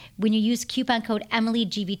Dahlia. When you use coupon code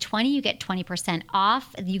EmilyGV20, you get 20%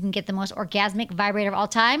 off. You can get the most orgasmic vibrator of all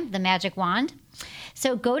time, the Magic Wand.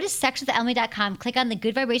 So go to sexwithemily.com, click on the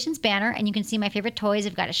Good Vibrations banner, and you can see my favorite toys.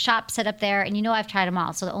 I've got a shop set up there, and you know I've tried them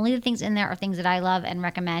all. So only the things in there are things that I love and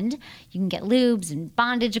recommend. You can get lubes and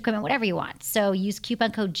bondage equipment, whatever you want. So use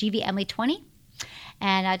coupon code GVEmily20,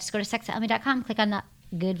 and just go to sexwithemily.com, click on the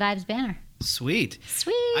Good Vibes banner. Sweet.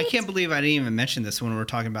 Sweet. I can't believe I didn't even mention this when we were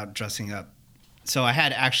talking about dressing up. So I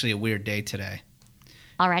had actually a weird day today.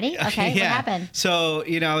 Already? Okay, yeah. What happened? So,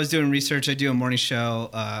 I was doing research. I do a morning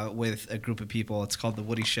show with a group of people. It's called The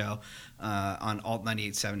Woody Show on Alt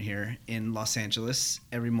 98.7 here in Los Angeles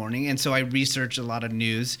every morning. And so I research a lot of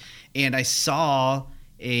news. And I saw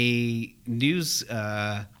a news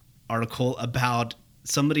article about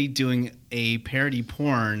somebody doing a parody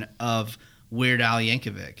porn of Weird Al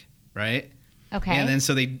Yankovic, right? Okay. And then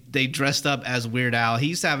so they dressed up as Weird Al. He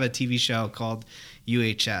used to have a TV show called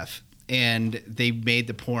UHF. And they made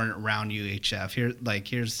the porn around UHF.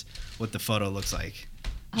 Here's what the photo looks like.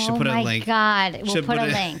 Oh my God! We'll put a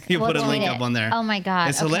link. You put a link up on there. Oh my God!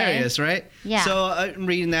 It's hilarious, right? Yeah. So I'm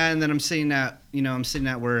reading that, and then I'm sitting at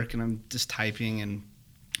work, and I'm just typing and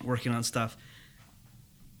working on stuff.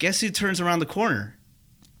 Guess who turns around the corner?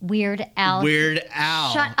 Weird Al. Weird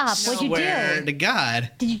Al. Shut up! What'd you do? Swear to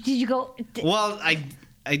God. Did you go? Well, I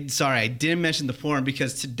didn't mention the porn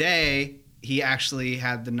because today he actually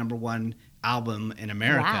had the #1 album in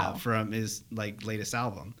America Wow. from his like latest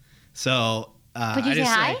album. So Did you I say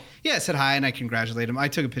just hi? I said hi and I congratulated him. I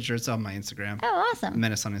took a picture. It's on my Instagram. Oh, awesome.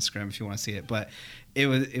 Menace on Instagram if you want to see it. But it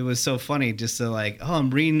was so funny just to like, oh, I'm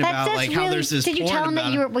reading about like how there's this. Did you porn tell him that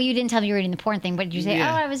about you were? Well, you didn't tell him you were reading the porn thing, but did you say,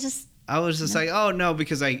 Yeah. "Oh, I was just." I was just like, oh no,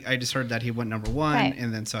 because I just heard that he went number one, Right.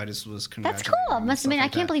 and then so I just was That's congratulating cool. him and Must have stuff been. I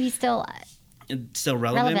like can't that. believe he's still. It's still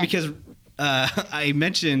relevant because I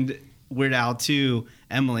mentioned Weird Al to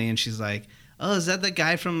Emily, and she's like, "Oh, is that the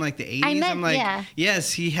guy from like the '80s?" I'm like, yeah.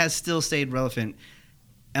 "Yes, he has still stayed relevant."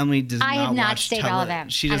 Emily does I not have not watch stayed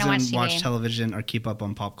relevant. She I don't doesn't watch watch TV. television or keep up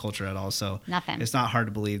on pop culture at all. So Nothing. It's not hard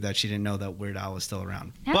to believe that she didn't know that Weird Al was still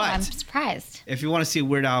around. No, but I'm surprised. if you want to see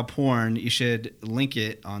Weird Al porn, you should link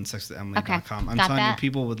it on sexwithemily.com. Okay, I'm got telling that. you,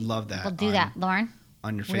 people would love that. We'll do that, Lauren.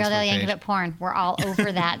 On your Real Facebook Yankovic page. porn. We're all over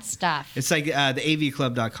that stuff. It's like the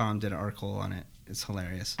avclub.com did an article on it. It's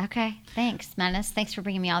hilarious. Okay, thanks, Menace. Thanks for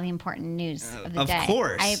bringing me all the important news of the Of day.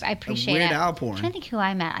 course. I appreciate Weird it. Al porn. I'm trying to think who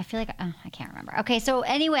I met. I feel like I can't remember. Okay, so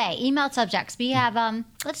anyway, email subjects. We have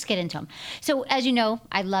let's get into them. So as you know,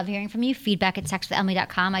 I love hearing from you. Feedback at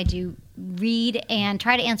sexwithemily.com. I do read and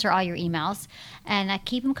try to answer all your emails, and I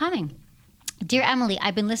keep them coming. Dear Emily,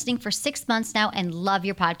 I've been listening for 6 months now and love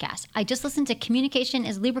your podcast. I just listened to Communication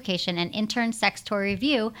is Lubrication and Intern Sex Toy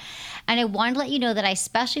Review, and I wanted to let you know that I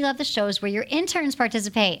especially love the shows where your interns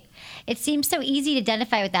participate. It seems so easy to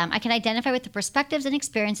identify with them. I can identify with the perspectives and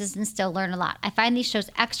experiences and still learn a lot. I find these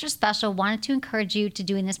shows extra special. Wanted to encourage you to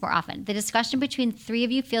doing this more often. The discussion between the three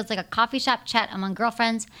of you feels like a coffee shop chat among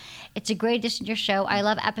girlfriends. It's a great addition to your show. I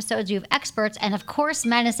love episodes you have experts and, of course,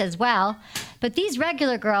 Menace as well. But these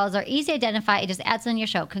regular girls are easy to identify. It just adds on your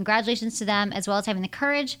show. Congratulations to them, as well as having the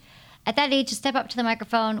courage at that age to step up to the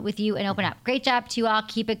microphone with you and open up. Great job to you all.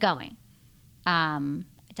 Keep it going.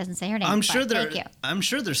 It doesn't say her name. I'm sure thank you. I'm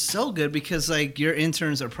sure they're so good because like your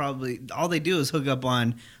interns are probably all they do is hook up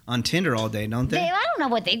on Tinder all day, don't they? I don't know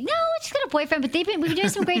what they. No, she's got a boyfriend, but we've been doing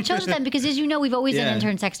some great shows with them because, as you know, we've always done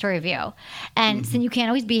intern sex toy review, and so you can't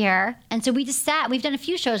always be here, and so we just sat. We've done a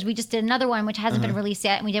few shows. We just did another one which hasn't been released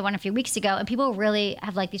yet, and we did one a few weeks ago, and people really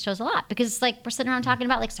have liked these shows a lot because it's like we're sitting around talking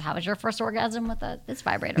about like, so how was your first orgasm with this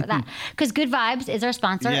vibrator or that? Because Good Vibes is our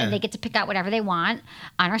sponsor, and they get to pick out whatever they want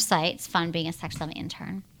on our site. It's fun being a sex loving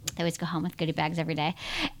intern. They always go home with goodie bags every day.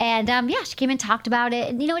 And she came and talked about it.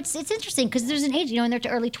 And, it's interesting because there's an age, in their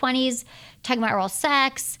early 20s, talking about oral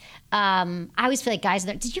sex. I always feel like guys,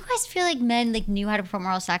 did you guys feel like men like knew how to perform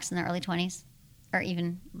oral sex in their early 20s or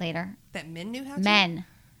even later? That men knew how to? Men.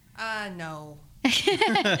 No.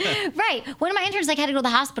 Right. One of my interns had to go to the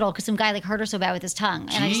hospital because some guy hurt her so bad with his tongue,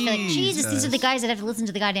 and I just feel like, Jesus, these are the guys that have to listen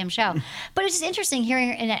to the goddamn show. But it's just interesting hearing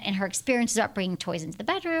her in her experiences about bringing toys into the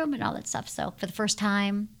bedroom and all that stuff. So for the first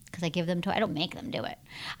time, because I give them toys, I don't make them do it.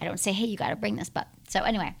 I don't say, hey, you got to bring this. But so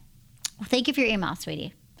anyway, well, thank you for your email,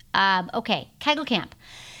 sweetie. Okay, Kegel Camp.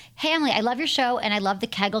 Hey, Emily, I love your show and I love the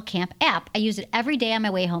Kegel Camp app. I use it every day on my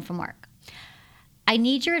way home from work. I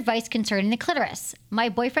need your advice concerning the clitoris. My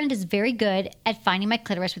boyfriend is very good at finding my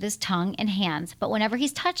clitoris with his tongue and hands, but whenever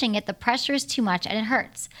he's touching it, the pressure is too much and it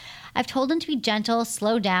hurts. I've told him to be gentle,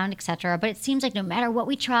 slow down, etc., but it seems like no matter what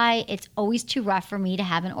we try, it's always too rough for me to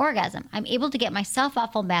have an orgasm. I'm able to get myself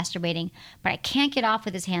off while masturbating, but I can't get off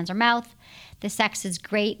with his hands or mouth. The sex is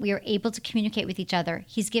great. We are able to communicate with each other.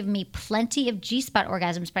 He's given me plenty of G-spot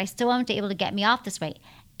orgasms, but I still haven't been able to get me off this way.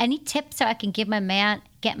 Any tips so I can get my man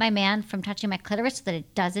from touching my clitoris so that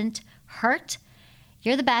it doesn't hurt?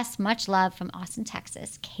 You're the best. Much love from Austin,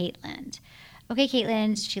 Texas, Caitlin. Okay,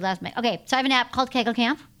 Caitlin, she loves me. Okay, so I have an app called Kegel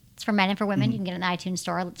Camp. It's for men and for women. You can get it in the iTunes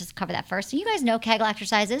store. Let's just cover that first. So you guys know Kegel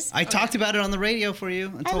exercises. I talked about it on the radio for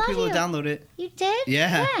you. I told people to download it. You did?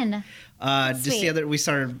 Yeah. When? Just we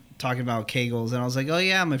started talking about Kegels, and I was like, oh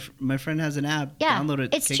yeah, my friend has an app. Yeah, download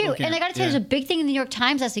it. It's Kegel true. Camp. And I got to tell you, there's a big thing in the New York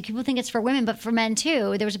Times last week. People think it's for women, but for men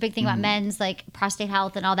too. There was a big thing about men's prostate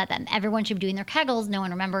health and all that everyone should be doing their Kegels. No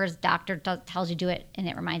one remembers. Doctor tells you do it, and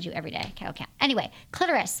it reminds you every day. Kegel Camp. Anyway,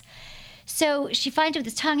 clitoris. So she finds it with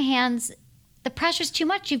his tongue, hands. The pressure's too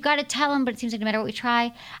much. You've got to tell him, but it seems like no matter what we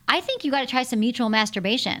try, I think you got to try some mutual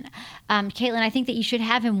masturbation. Caitlin, I think that you should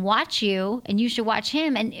have him watch you, and you should watch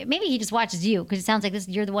him, and maybe he just watches you because it sounds like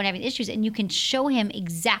you're the one having issues, and you can show him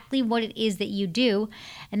exactly what it is that you do,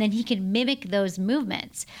 and then he can mimic those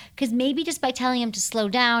movements. Because maybe just by telling him to slow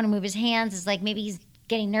down and move his hands is like maybe he's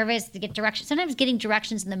getting nervous to get directions. Sometimes getting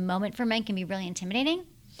directions in the moment for men can be really intimidating.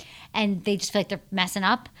 And they just feel like they're messing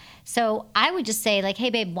up. So I would just say, hey,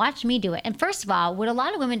 babe, watch me do it. And first of all, what a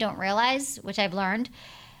lot of women don't realize, which I've learned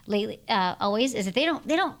lately, always, is that they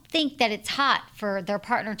don't think that it's hot for their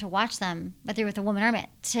partner to watch them, whether with a woman or a man,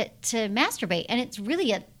 to masturbate. And it's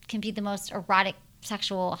really can be the most erotic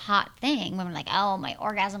sexual hot thing. Women are like, oh, my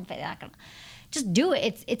orgasm, they're not gonna. Just do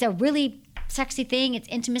it. It's a really sexy thing. It's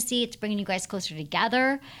intimacy. It's bringing you guys closer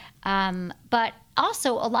together. But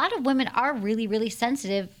also, a lot of women are really, really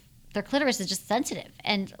sensitive. Their clitoris is just sensitive,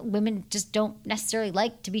 and women just don't necessarily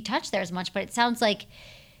like to be touched there as much. But it sounds like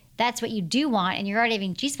that's what you do want, and you're already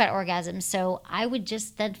having G-spot orgasms. So I would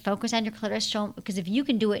just then focus on your clitoris, show him, because if you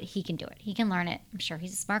can do it, he can do it. He can learn it. I'm sure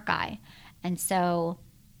he's a smart guy. And so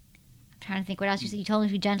I'm trying to think what else you said. You told him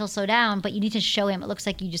to be gentle, slow down, but you need to show him. It looks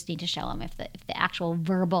like you just need to show him if the actual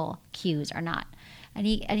verbal cues are not.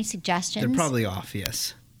 Any suggestions? They're probably off,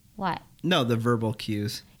 yes. What? No, the verbal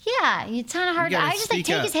cues. Yeah, it's kind of hard. I just like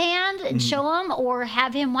take his hand and show him, or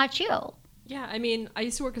have him watch you. Yeah, I mean, I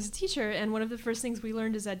used to work as a teacher, and one of the first things we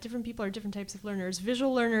learned is that different people are different types of learners.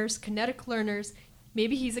 Visual learners, kinetic learners.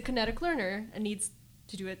 Maybe he's a kinetic learner and needs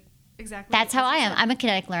to do it exactly. That's how I am. I'm a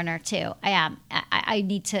kinetic learner too. I am. I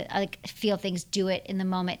need to like feel things, do it in the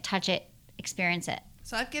moment, touch it, experience it.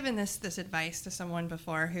 So I've given this advice to someone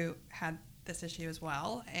before who had this issue as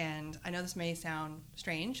well, and I know this may sound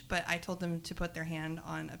strange, but I told them to put their hand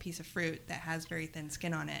on a piece of fruit that has very thin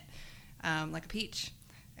skin on it, like a peach,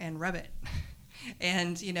 and rub it.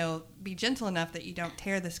 And, be gentle enough that you don't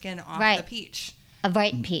tear the skin off the peach. A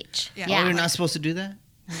ripe peach. Yeah. Oh, you're not supposed to do that?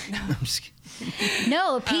 No. I'm just kidding.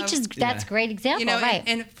 No, a peach that's a great example, right?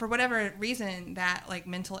 And for whatever reason, that like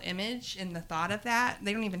mental image and the thought of that,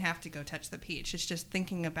 they don't even have to go touch the peach. It's just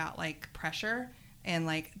thinking about like pressure and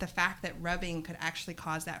like the fact that rubbing could actually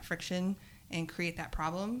cause that friction and create that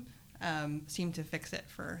problem. Seemed to fix it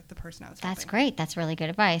for the person I was helping. That's great. That's really good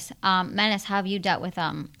advice. Menace, how have you dealt with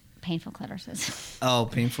painful clitorises? Oh,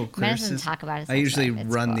 painful clitorises. Menace doesn't talk about it. I usually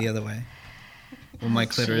run the other way. When my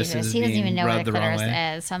clitoris is he doesn't even know what a clitoris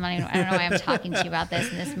way. is, so I don't know why I'm talking to you about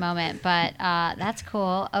this in this moment, but that's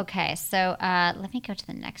cool. Okay, so let me go to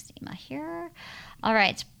the next email here. All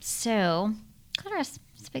right, so clitoris,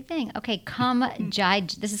 it's a big thing. Okay,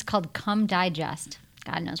 this is called Come Digest.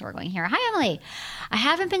 God knows where we're going here. Hi, Emily. I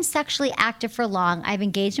haven't been sexually active for long. I've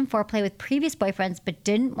engaged in foreplay with previous boyfriends, but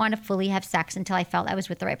didn't want to fully have sex until I felt I was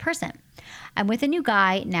with the right person. I'm with a new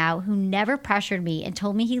guy now who never pressured me and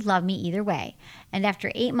told me he loved me either way. And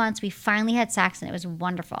after 8 months, we finally had sex, and it was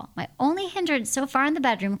wonderful. My only hindrance so far in the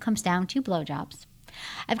bedroom comes down to blowjobs.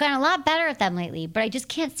 I've gotten a lot better at them lately, but I just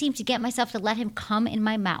can't seem to get myself to let him come in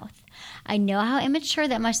my mouth. I know how immature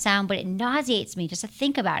that must sound, but it nauseates me just to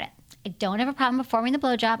think about it. I don't have a problem performing the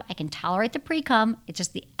blowjob. I can tolerate the pre-cum. It's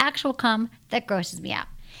just the actual cum that grosses me out.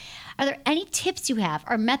 Are there any tips you have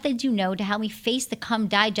or methods you know to help me face the Come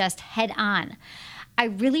Digest head on? I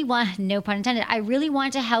really want, no pun intended, I really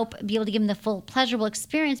want to help be able to give him the full pleasurable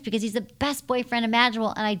experience because he's the best boyfriend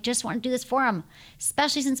imaginable, and I just want to do this for him,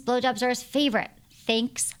 especially since blowjobs are his favorite.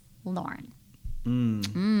 Thanks, Lauren.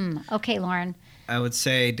 Okay, Lauren. I would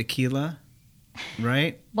say tequila.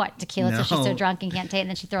 Right? What, tequila? So she's so drunk and can't take it, and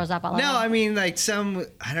then she throws up all over. No, I mean, like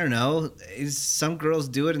I don't know. Some girls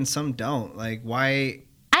do it and some don't. Like, why?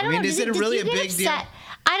 I don't know. Is it really a big deal?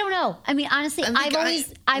 I don't know. I mean, honestly,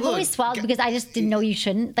 I've always swallowed because I just didn't know you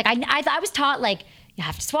shouldn't. Like, I was taught, like, you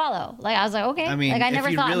have to swallow. Like, I was like, okay. I mean, like, I never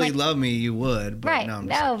if you thought, really like, love me, you would. But right.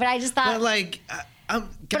 No, but I just thought. But, like,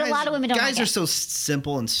 but a lot of women don't guys like are so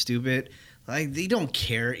simple and stupid. Like, they don't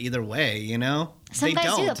care either way, you know? Some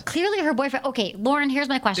guys do. Clearly her boyfriend. Okay, Lauren, here's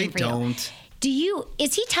my question for you. They don't.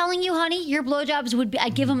 Is he telling you, honey, your blowjobs would be,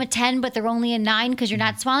 I'd give him a 10, but they're only a 9 because you're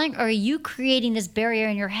not swallowing? Or are you creating this barrier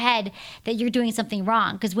in your head that you're doing something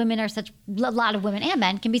wrong? Because women are a lot of women and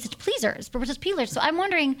men can be such pleasers, but we're such peelers. So I'm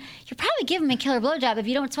wondering, you're probably giving him a killer blowjob. If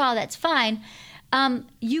you don't swallow, that's fine.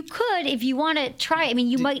 You could, if you want to try. I mean,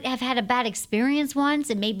 you might have had a bad experience once,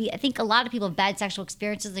 and maybe I think a lot of people have bad sexual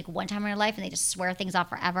experiences like one time in their life, and they just swear things off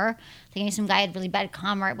forever. Like maybe some guy had really bad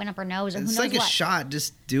cum, or it went up her nose, and it's who knows like what. A shot.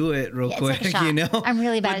 Just do it real quick, like a shot. You know. I'm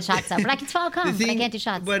really bad at shots, though, but I can swallow cum, but I can't do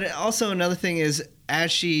shots. But also another thing is,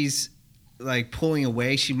 as she's like pulling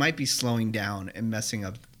away, she might be slowing down and messing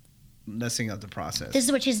up the process. This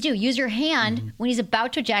is what she's do. Use your hand when he's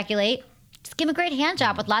about to ejaculate. Just give him a great hand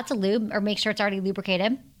job with lots of lube, or make sure it's already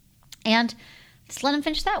lubricated. And just let him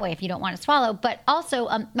finish that way if you don't want to swallow. But also,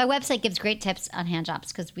 my website gives great tips on hand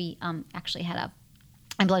jobs because we actually had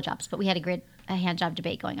and blowjobs, but we had a hand job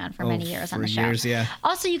debate going on for many years on the show. Yeah.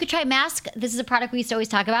 Also, you could try Mask. This is a product we used to always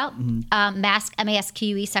talk about. Mask,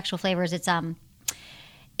 MASQUE, sexual flavors. It's a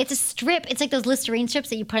strip. It's like those Listerine strips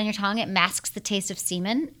that you put on your tongue. It masks the taste of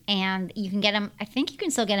semen, and you can get them. I think you can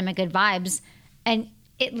still get them at Good Vibes, and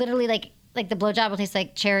it literally like the blowjob will taste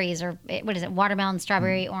like cherries or what is it? Watermelon,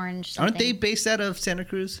 strawberry, orange. Something. Aren't they based out of Santa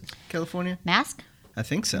Cruz, California? Mask? I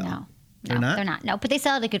think so. No. No, they're not. No, but they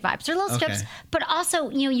sell it at Good Vibes. They're little strips, but also,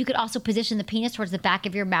 you could also position the penis towards the back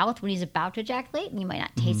of your mouth when he's about to ejaculate, and you might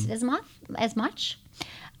not taste it as much.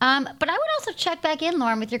 But I would also check back in,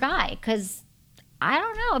 Lauren, with your guy, because I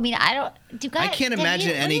don't know. I mean, I can't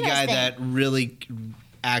imagine any guy that really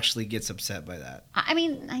actually gets upset by that. I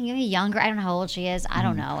mean, you're younger. I don't know how old she is. I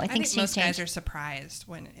don't know. I think most guys are surprised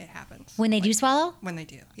when it happens. When they do swallow? When they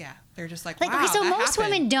do, yeah. They're just like, wow, okay, so most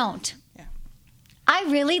women don't. Yeah. I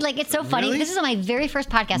really, it's so funny. Really? This is on my very first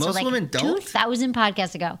podcast. Most so women don't? 2,000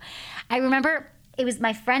 podcasts ago. I remember it was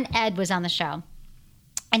my friend Ed was on the show.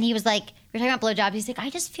 And he was like, we were talking about blowjobs. He's like,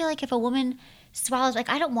 I just feel like if a woman swallows,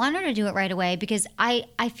 I don't want her to do it right away because I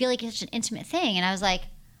feel like it's such an intimate thing. And I was like,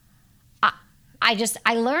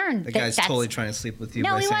 I learned the guy's totally trying to sleep with you.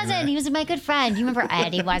 No, he wasn't. That. He was my good friend. You remember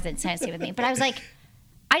Ed? He wasn't trying to sleep with me. But I was like,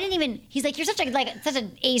 I didn't even. He's like, you're such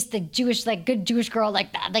an ace, the Jewish, good Jewish girl,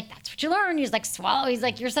 like that. Like that's what you learn. He's like, swallow. He's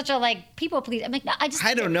like, you're such a people please. I'm like, no, I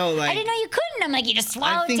don't know. I didn't know you couldn't. I'm like, you just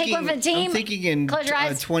swallow, take one for the team. I'm thinking in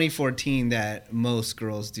 2014 that most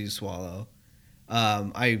girls do swallow.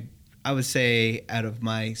 I would say out of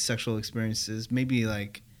my sexual experiences, maybe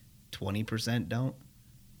 20% don't.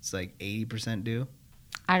 It's 80% do.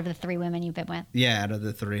 Out of the 3 women you've been with? Yeah, out of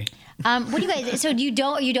the 3. What do you guys? So you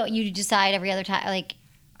don't? You decide every other time?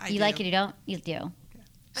 You like it? You don't? You do.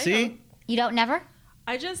 See? You don't? Never?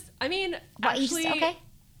 Actually, okay.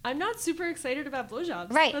 I'm not super excited about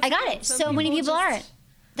blowjobs. Right, I got it. So many people aren't.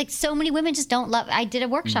 So many women just don't love. I did a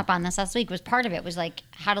workshop on this last week. Was part of it was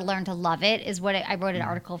how to learn to love it. Is what I wrote an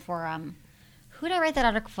article for. Who did I write that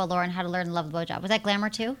article for, Lauren? How to learn to love the blowjob? Was that Glamour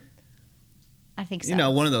too? I think so.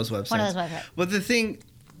 One of those websites. But the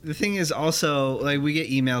thing is also we get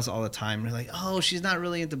emails all the time. We're like, oh, she's not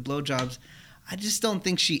really into blowjobs. I just don't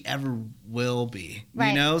think she ever will be.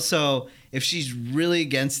 Right. So if she's really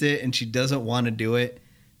against it and she doesn't want to do it,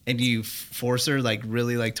 and you force her,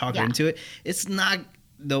 really talk her into it, it's not.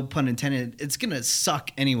 No pun intended. It's gonna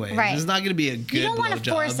suck anyway. Right. It's not gonna be a good. You don't want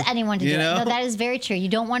to force anyone to do it. No, that is very true. You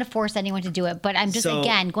don't want to force anyone to do it. But I'm just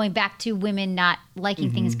again going back to women not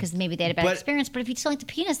liking things because maybe they had a bad experience. But if you just don't like the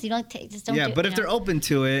penis, you don't just don't. Yeah, do but it, if they're open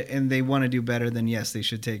to it and they want to do better, then yes, they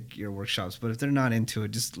should take your workshops. But if they're not into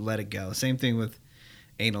it, just let it go. Same thing with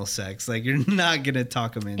anal sex. You're not gonna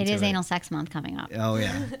talk them into it. It is anal sex month coming up. Oh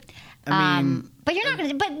yeah. I mean, but you're not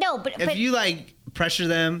gonna. But no. But if you pressure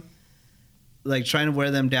them. Trying to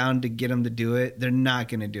wear them down to get them to do it, they're not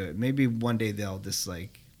going to do it. Maybe one day they'll just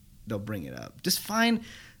they'll bring it up. Just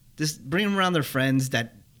bring them around their friends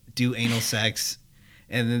that do anal sex,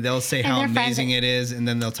 and then they'll say how amazing it is, and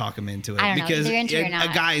then they'll talk them into it. I don't know, because either into it or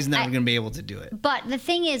not. A guy is never going to be able to do it. But the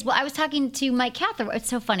thing is, I was talking to Mike Catherwood. It's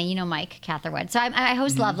so funny, Mike Catherwood. So I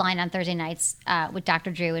host Loveline on Thursday nights with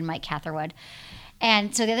Dr. Drew and Mike Catherwood.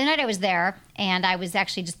 And so the other night I was there, and I was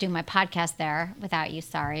actually just doing my podcast there without you.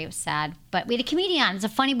 Sorry, it was sad. But we had a comedian.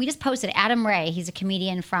 We just posted Adam Ray. He's a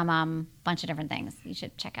comedian from a bunch of different things. You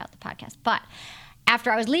should check out the podcast. But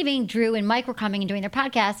after I was leaving, Drew and Mike were coming and doing their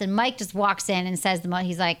podcast, and Mike just walks in and says,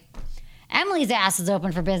 he's like, Emily's ass is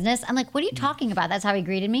open for business. I'm like, what are you talking about? That's how he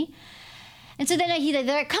greeted me. And so then they're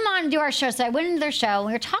like, come on and do our show. So I went into their show and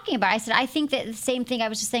we were talking about it. I said, I think that the same thing I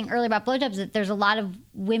was just saying earlier about blowjobs, that there's a lot of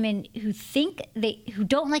women who who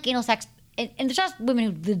don't like anal sex. And there's just women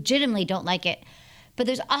who legitimately don't like it. But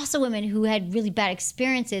there's also women who had really bad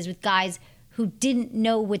experiences with guys who didn't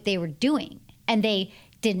know what they were doing. And they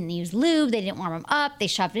didn't use lube. They didn't warm them up. They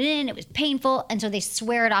shoved it in. It was painful. And so they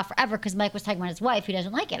swear it off forever because Mike was talking about his wife who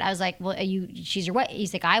doesn't like it. I was like, well, she's your wife?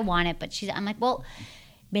 He's like, I want it. But I'm like, well,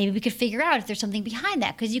 maybe we could figure out if there's something behind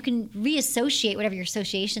that, because you can reassociate whatever your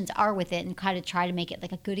associations are with it and kind of try to make it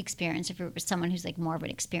a good experience if you're someone who's more of an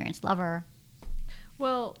experienced lover.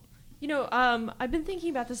 Well, I've been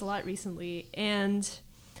thinking about this a lot recently, and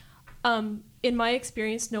in my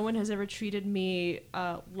experience, no one has ever treated me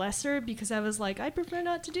lesser because I was like, I prefer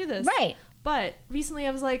not to do this. Right. But recently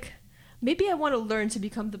I was like, maybe I want to learn to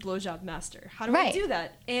become the blowjob master. How do I do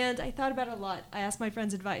that? And I thought about it a lot. I asked my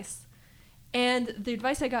friends advice. And the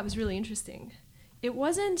advice I got was really interesting. It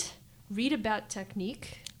wasn't read about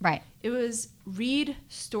technique. Right. It was read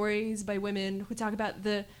stories by women who talk about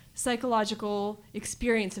the psychological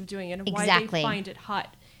experience of doing it and why they find it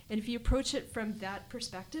hot. And if you approach it from that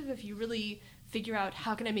perspective, if you really figure out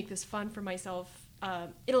how can I make this fun for myself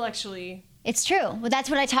intellectually. It's true. Well, that's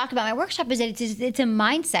what I talk about in my workshop, is that it's a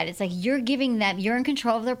mindset. It's you're giving them, you're in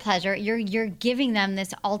control of their pleasure. You're giving them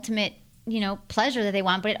this ultimate pleasure that they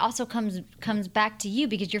want, but it also comes back to you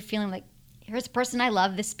because you're feeling like, here's a person I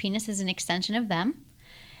love. This penis is an extension of them,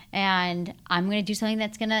 And I'm going to do something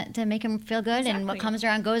that's going to make him feel good. And what comes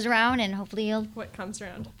around goes around, and hopefully he'll... What comes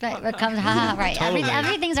around. Right, what comes... right. Totally.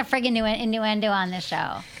 Everything's a friggin' innuendo on this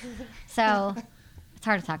show. So it's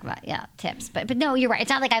hard to talk about, tips. But no, you're right. It's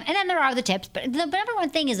not like I'm... And then there are the tips. But the number one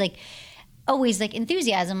thing is, like, always, like,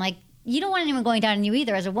 enthusiasm. Like, you don't want anyone going down on you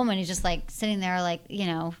either as a woman who's just, like, sitting there, like, you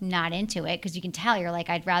know, not into it. Because you can tell you're like,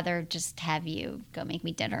 I'd rather just have you go make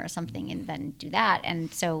me dinner or something and then do that.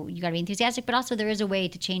 And so you got to be enthusiastic. But also there is a way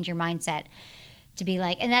to change your mindset to be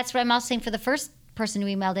like... And that's what I'm also saying for the first person who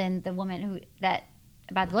emailed in, the woman about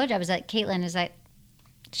the blowjob, is that Caitlin, is that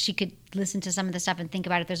she could listen to some of the stuff and think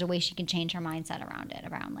about it. There's a way she can change her mindset around it,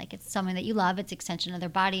 around like it's something that you love, it's extension of their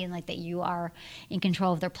body, and like that you are in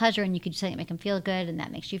control of their pleasure, and you could say it make them feel good, and that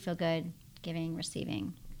makes you feel good, giving,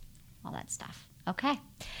 receiving, all that stuff. Okay,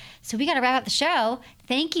 so we got to wrap up the show.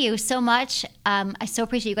 Thank you so much. I so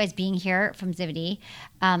appreciate you guys being here from Zivity.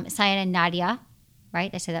 Cyan and Nadia, right?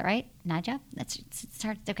 Did I say that right? Nadia? It's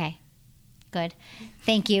hard. Okay. Good.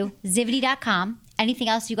 Thank you. Zivity.com. Anything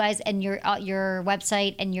else, you guys, and your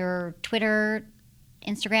website and your Twitter,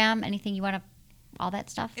 Instagram, anything you want to, all that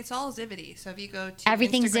stuff? It's all Zivity. So if you go to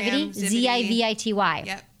everything's Instagram, Zivity? Zivity.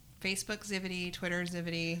 Yep. Facebook Zivity, Twitter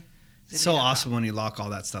Zivity. So awesome when you lock all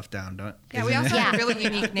that stuff down, don't? Yeah, we also have a really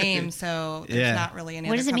unique name, so there's not really any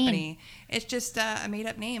what other does it company. Mean? It's just a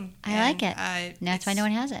made-up name. I like it. That's why no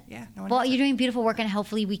one has it. Yeah, no one well, has you're it. doing beautiful work, and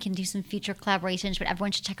hopefully we can do some future collaborations, but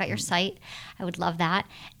everyone should check out your site. I would love that.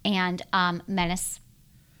 And Menace.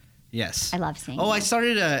 Yes. I love seeing I you.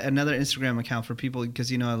 started another Instagram account for people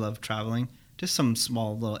because, you know, I love traveling. Just some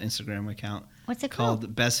small little Instagram account. What's it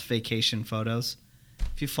called? Best Vacation Photos.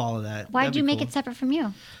 If you follow that. Why that'd did you be make cool. it separate from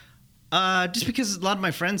you? Just because a lot of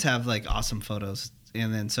my friends have like awesome photos,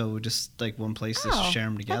 and then so just like one place to share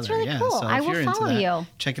them together. That's really cool. So I if will you're follow into that, you.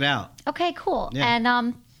 check it out. Okay, cool. Yeah.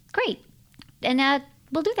 And great. And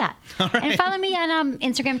we'll do that. All right. And follow me on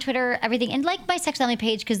Instagram, Twitter, everything, and like my Sex Family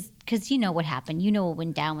page because you know what happened. You know what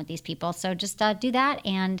went down with these people. So just do that.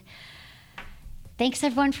 And thanks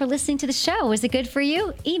everyone for listening to the show. Was it good for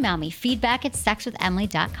you? Email me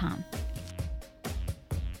feedback@sexwithemily.com.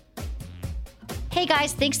 Hey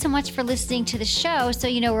guys, thanks so much for listening to the show. So,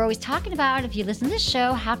 you know, we're always talking about, if you listen to this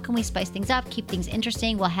show, how can we spice things up, keep things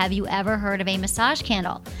interesting? Well, have you ever heard of a massage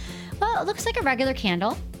candle? Well, it looks like a regular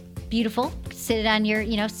candle. Beautiful. Sit it on your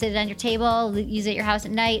table, use it at your house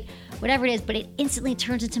at night, whatever it is, but it instantly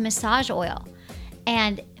turns into massage oil.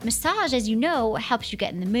 And massage, as you know, helps you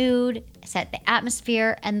get in the mood, set the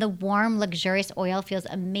atmosphere, and the warm, luxurious oil feels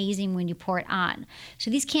amazing when you pour it on.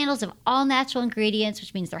 So these candles have all natural ingredients,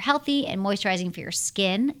 which means they're healthy and moisturizing for your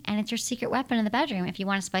skin, and it's your secret weapon in the bedroom if you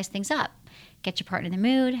want to spice things up. Get your partner in the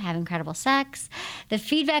mood, have incredible sex. The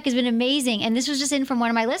feedback has been amazing, and this was just in from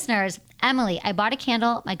one of my listeners. Emily, I bought a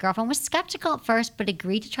candle. My girlfriend was skeptical at first, but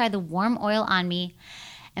agreed to try the warm oil on me.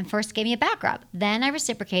 And first gave me a back rub. Then I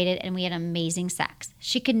reciprocated, and we had amazing sex.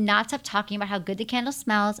 She could not stop talking about how good the candle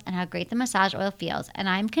smells and how great the massage oil feels. And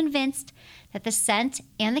I'm convinced that the scent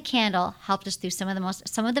and the candle helped us through some of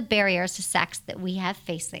the barriers to sex that we have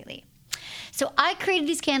faced lately. So I created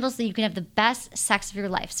these candles so you can have the best sex of your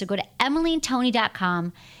life. So go to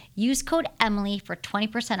EmilyandTony.com, use code Emily for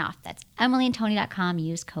 20% off. That's EmilyandTony.com,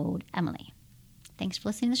 use code Emily. Thanks for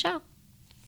listening to the show.